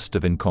burst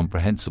of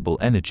incomprehensible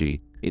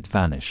energy, it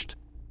vanished.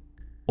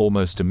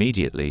 Almost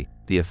immediately,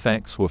 the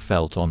effects were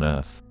felt on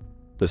Earth.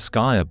 The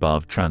sky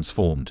above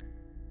transformed,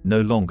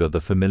 no longer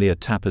the familiar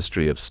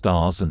tapestry of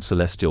stars and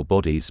celestial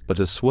bodies but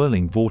a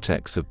swirling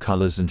vortex of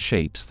colors and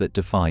shapes that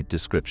defied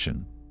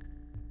description.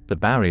 The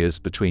barriers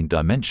between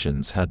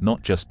dimensions had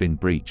not just been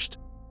breached,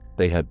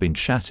 they had been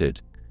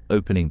shattered,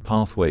 opening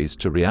pathways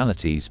to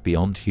realities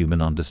beyond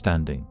human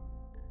understanding.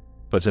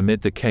 But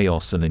amid the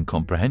chaos and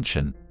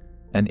incomprehension,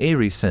 an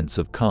eerie sense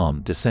of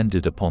calm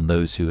descended upon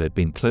those who had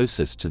been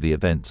closest to the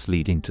events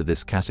leading to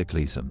this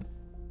cataclysm.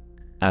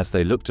 As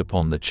they looked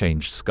upon the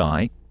changed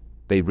sky,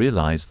 they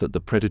realized that the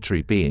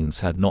predatory beings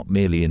had not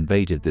merely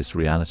invaded this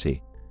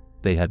reality,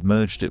 they had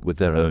merged it with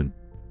their own,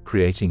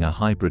 creating a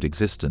hybrid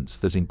existence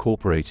that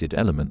incorporated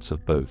elements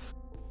of both.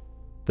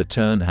 The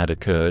turn had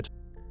occurred,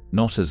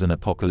 not as an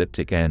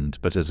apocalyptic end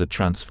but as a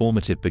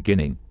transformative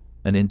beginning,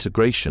 an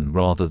integration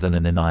rather than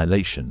an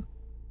annihilation.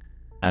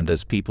 And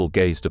as people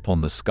gazed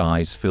upon the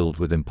skies filled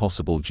with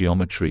impossible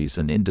geometries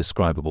and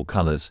indescribable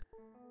colors,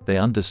 they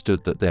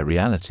understood that their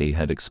reality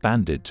had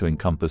expanded to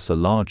encompass a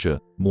larger,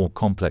 more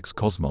complex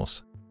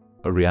cosmos,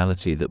 a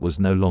reality that was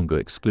no longer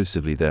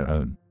exclusively their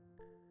own.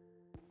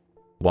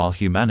 While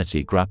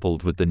humanity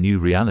grappled with the new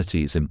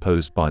realities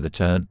imposed by the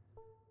turn,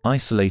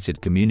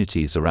 isolated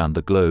communities around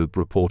the globe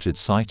reported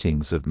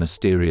sightings of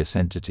mysterious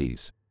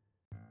entities.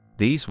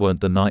 These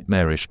weren't the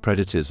nightmarish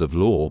predators of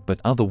lore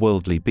but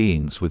otherworldly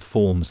beings with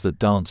forms that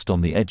danced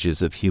on the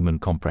edges of human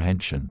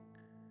comprehension.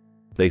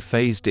 They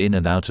phased in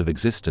and out of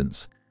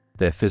existence,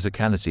 their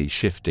physicality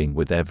shifting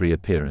with every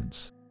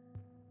appearance.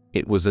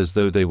 It was as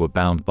though they were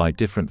bound by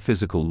different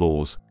physical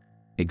laws,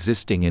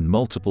 existing in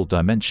multiple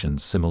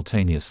dimensions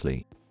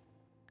simultaneously.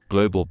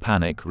 Global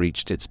panic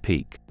reached its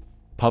peak.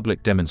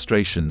 Public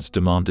demonstrations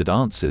demanded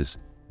answers,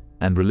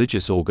 and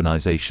religious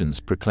organizations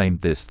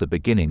proclaimed this the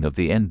beginning of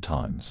the end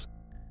times.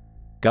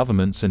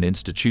 Governments and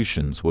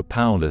institutions were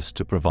powerless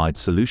to provide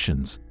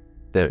solutions,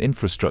 their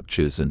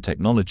infrastructures and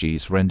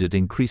technologies rendered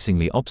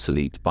increasingly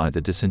obsolete by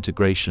the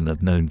disintegration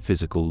of known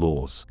physical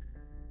laws.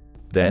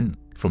 Then,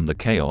 from the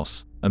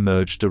chaos,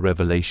 emerged a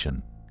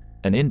revelation.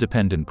 An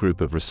independent group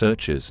of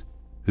researchers,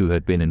 who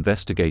had been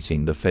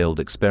investigating the failed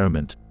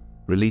experiment,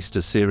 released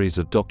a series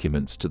of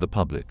documents to the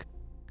public.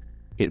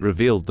 It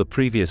revealed the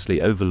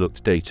previously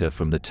overlooked data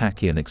from the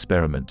Tachyon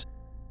experiment,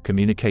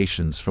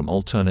 communications from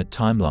alternate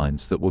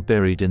timelines that were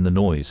buried in the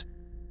noise,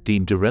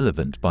 deemed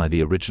irrelevant by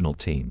the original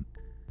team.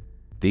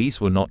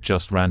 These were not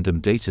just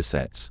random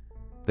datasets,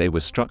 they were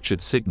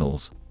structured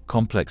signals,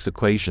 complex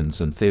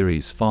equations and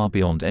theories far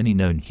beyond any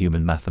known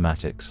human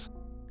mathematics.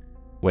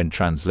 When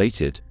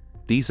translated,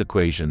 these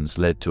equations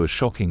led to a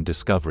shocking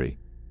discovery: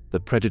 the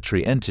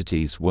predatory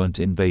entities weren't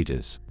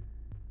invaders.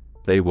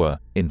 They were,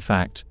 in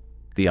fact,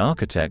 the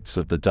architects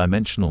of the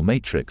dimensional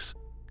matrix,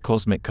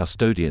 cosmic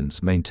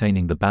custodians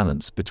maintaining the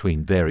balance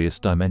between various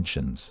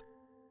dimensions.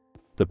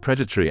 The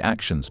predatory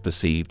actions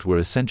perceived were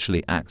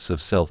essentially acts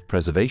of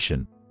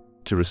self-preservation,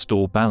 to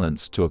restore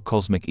balance to a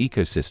cosmic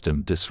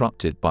ecosystem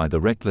disrupted by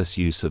the reckless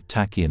use of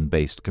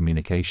tachyon-based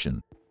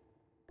communication.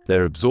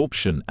 Their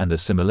absorption and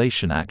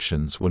assimilation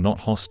actions were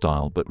not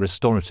hostile but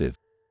restorative,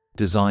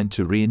 designed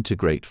to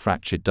reintegrate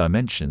fractured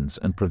dimensions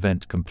and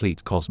prevent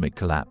complete cosmic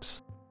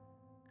collapse.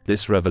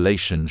 This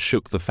revelation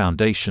shook the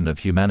foundation of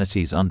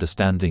humanity's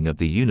understanding of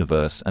the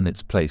universe and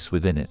its place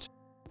within it.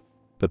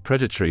 The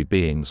predatory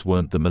beings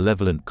weren't the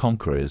malevolent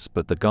conquerors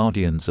but the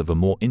guardians of a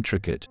more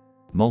intricate,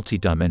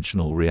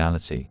 multi-dimensional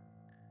reality.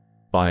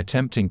 By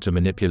attempting to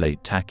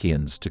manipulate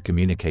tachyons to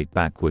communicate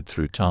backward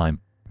through time,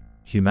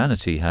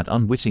 humanity had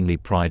unwittingly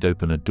pried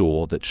open a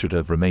door that should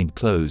have remained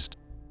closed,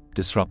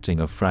 disrupting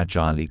a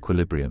fragile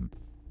equilibrium.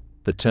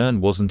 The turn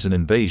wasn't an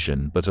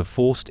invasion but a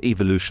forced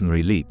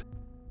evolutionary leap,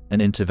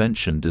 an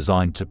intervention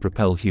designed to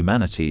propel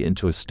humanity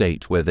into a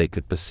state where they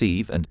could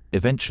perceive and,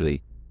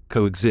 eventually,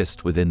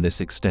 coexist within this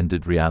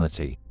extended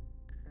reality.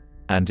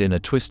 And in a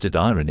twisted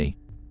irony,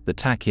 the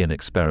Tachyon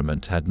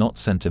experiment had not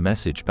sent a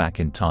message back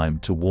in time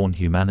to warn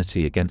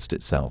humanity against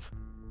itself.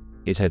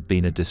 It had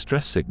been a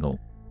distress signal,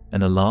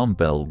 an alarm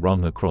bell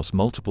rung across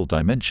multiple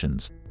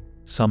dimensions,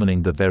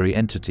 summoning the very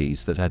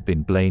entities that had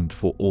been blamed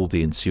for all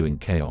the ensuing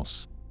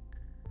chaos.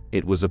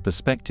 It was a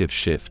perspective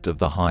shift of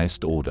the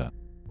highest order.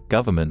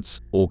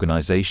 Governments,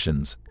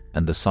 organizations,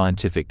 and the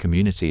scientific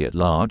community at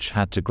large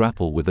had to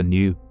grapple with a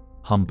new,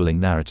 humbling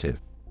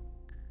narrative.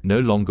 No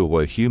longer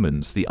were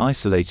humans the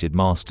isolated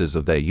masters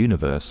of their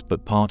universe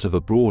but part of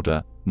a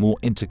broader, more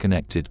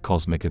interconnected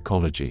cosmic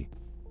ecology.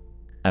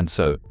 And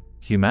so,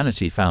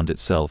 humanity found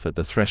itself at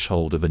the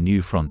threshold of a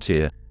new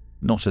frontier,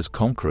 not as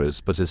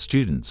conquerors but as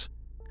students,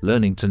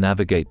 learning to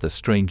navigate the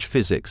strange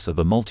physics of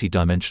a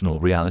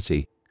multidimensional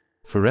reality,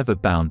 forever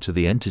bound to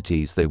the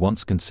entities they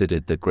once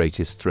considered their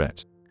greatest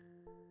threat.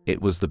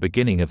 It was the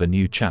beginning of a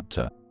new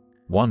chapter,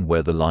 one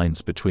where the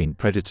lines between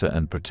predator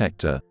and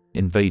protector,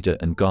 invader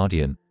and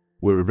guardian,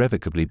 were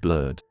irrevocably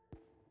blurred.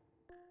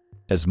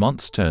 As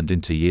months turned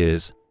into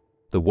years,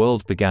 the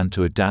world began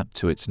to adapt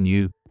to its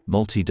new,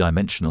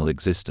 multi-dimensional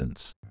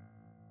existence.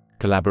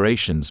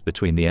 Collaborations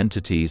between the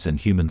entities and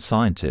human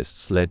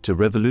scientists led to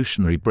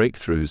revolutionary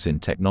breakthroughs in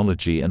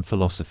technology and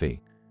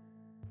philosophy.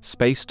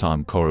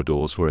 Space-time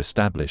corridors were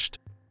established,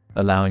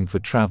 allowing for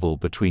travel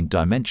between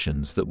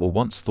dimensions that were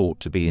once thought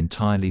to be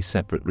entirely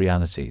separate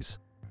realities.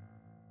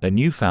 A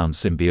newfound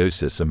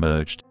symbiosis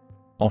emerged,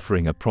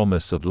 offering a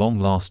promise of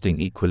long-lasting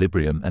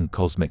equilibrium and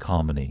cosmic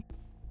harmony.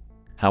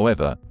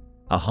 However,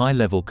 a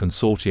high-level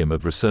consortium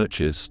of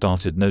researchers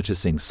started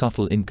noticing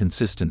subtle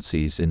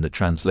inconsistencies in the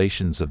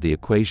translations of the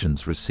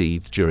equations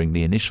received during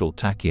the initial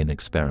Tachyon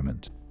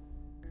experiment.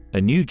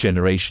 A new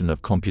generation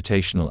of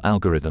computational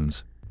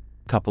algorithms,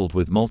 coupled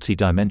with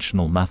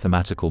multi-dimensional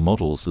mathematical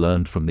models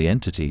learned from the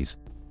entities,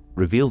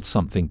 revealed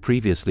something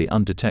previously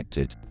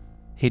undetected: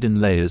 hidden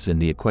layers in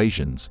the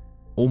equations,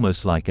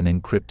 almost like an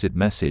encrypted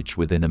message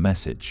within a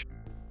message.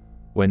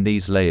 When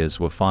these layers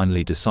were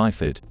finally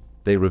deciphered,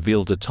 they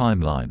revealed a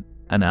timeline,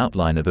 an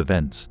outline of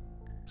events,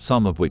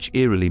 some of which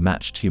eerily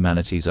matched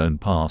humanity's own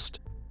past,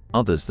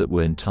 others that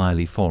were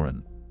entirely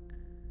foreign.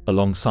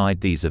 Alongside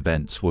these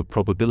events were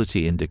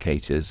probability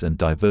indicators and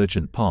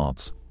divergent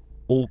paths,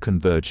 all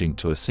converging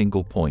to a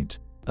single point,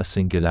 a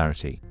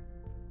singularity.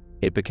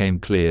 It became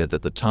clear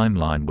that the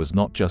timeline was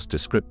not just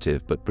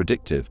descriptive but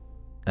predictive,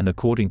 and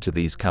according to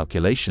these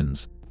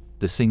calculations,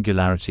 the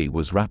singularity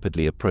was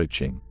rapidly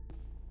approaching.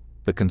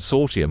 The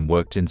consortium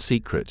worked in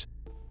secret,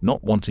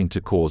 not wanting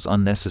to cause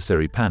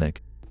unnecessary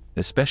panic,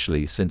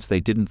 especially since they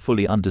didn't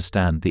fully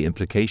understand the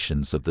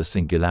implications of the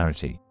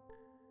singularity.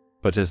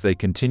 But as they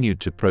continued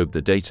to probe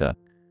the data,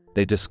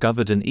 they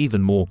discovered an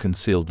even more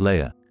concealed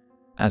layer,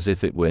 as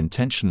if it were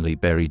intentionally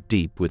buried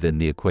deep within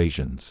the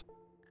equations.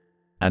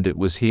 And it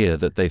was here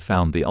that they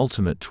found the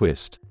ultimate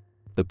twist.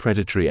 The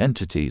predatory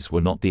entities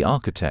were not the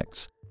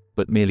architects,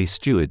 but merely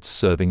stewards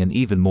serving an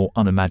even more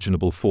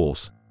unimaginable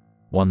force,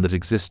 one that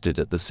existed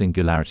at the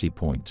singularity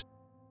point.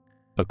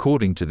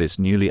 According to this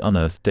newly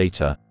unearthed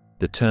data,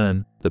 the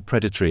turn, the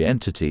predatory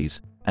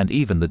entities, and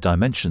even the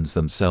dimensions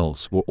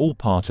themselves were all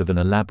part of an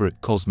elaborate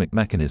cosmic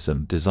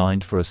mechanism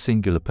designed for a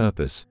singular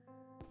purpose: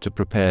 to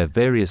prepare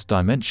various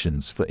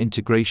dimensions for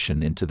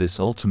integration into this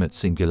ultimate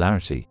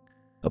singularity,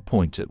 a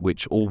point at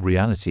which all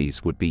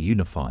realities would be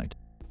unified.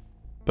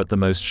 But the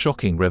most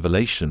shocking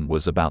revelation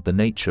was about the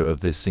nature of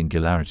this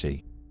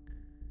singularity.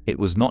 It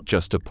was not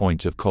just a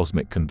point of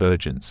cosmic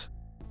convergence.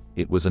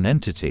 It was an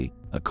entity,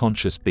 a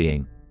conscious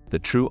being, the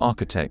true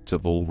architect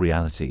of all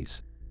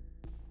realities.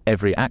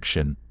 Every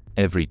action,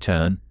 every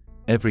turn,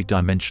 every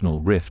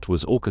dimensional rift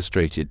was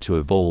orchestrated to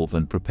evolve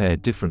and prepare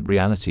different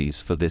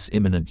realities for this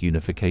imminent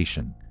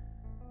unification.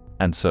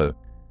 And so,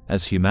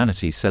 as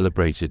humanity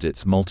celebrated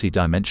its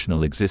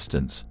multi-dimensional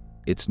existence,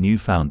 its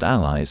newfound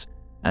allies,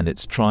 and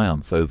its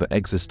triumph over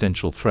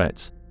existential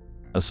threats,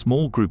 a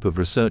small group of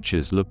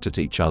researchers looked at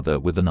each other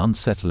with an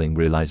unsettling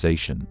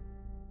realization.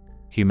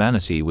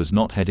 Humanity was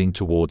not heading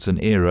towards an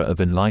era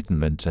of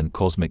enlightenment and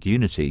cosmic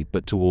unity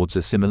but towards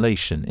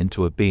assimilation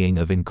into a being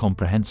of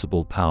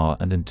incomprehensible power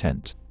and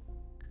intent.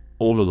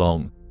 All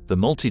along, the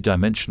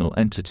multidimensional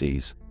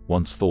entities,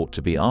 once thought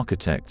to be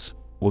architects,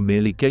 were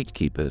merely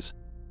gatekeepers,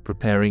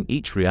 preparing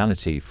each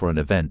reality for an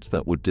event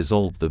that would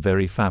dissolve the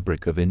very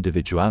fabric of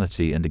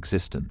individuality and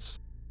existence.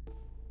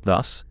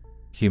 Thus,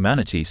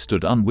 humanity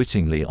stood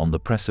unwittingly on the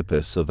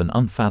precipice of an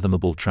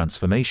unfathomable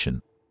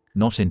transformation,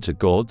 not into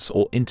gods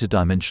or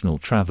interdimensional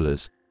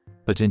travelers,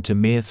 but into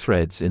mere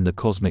threads in the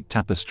cosmic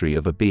tapestry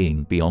of a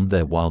being beyond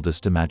their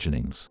wildest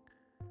imaginings.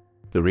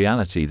 The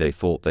reality they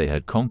thought they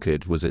had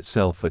conquered was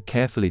itself a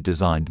carefully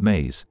designed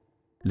maze,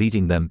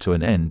 leading them to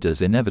an end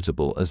as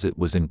inevitable as it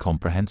was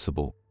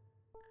incomprehensible.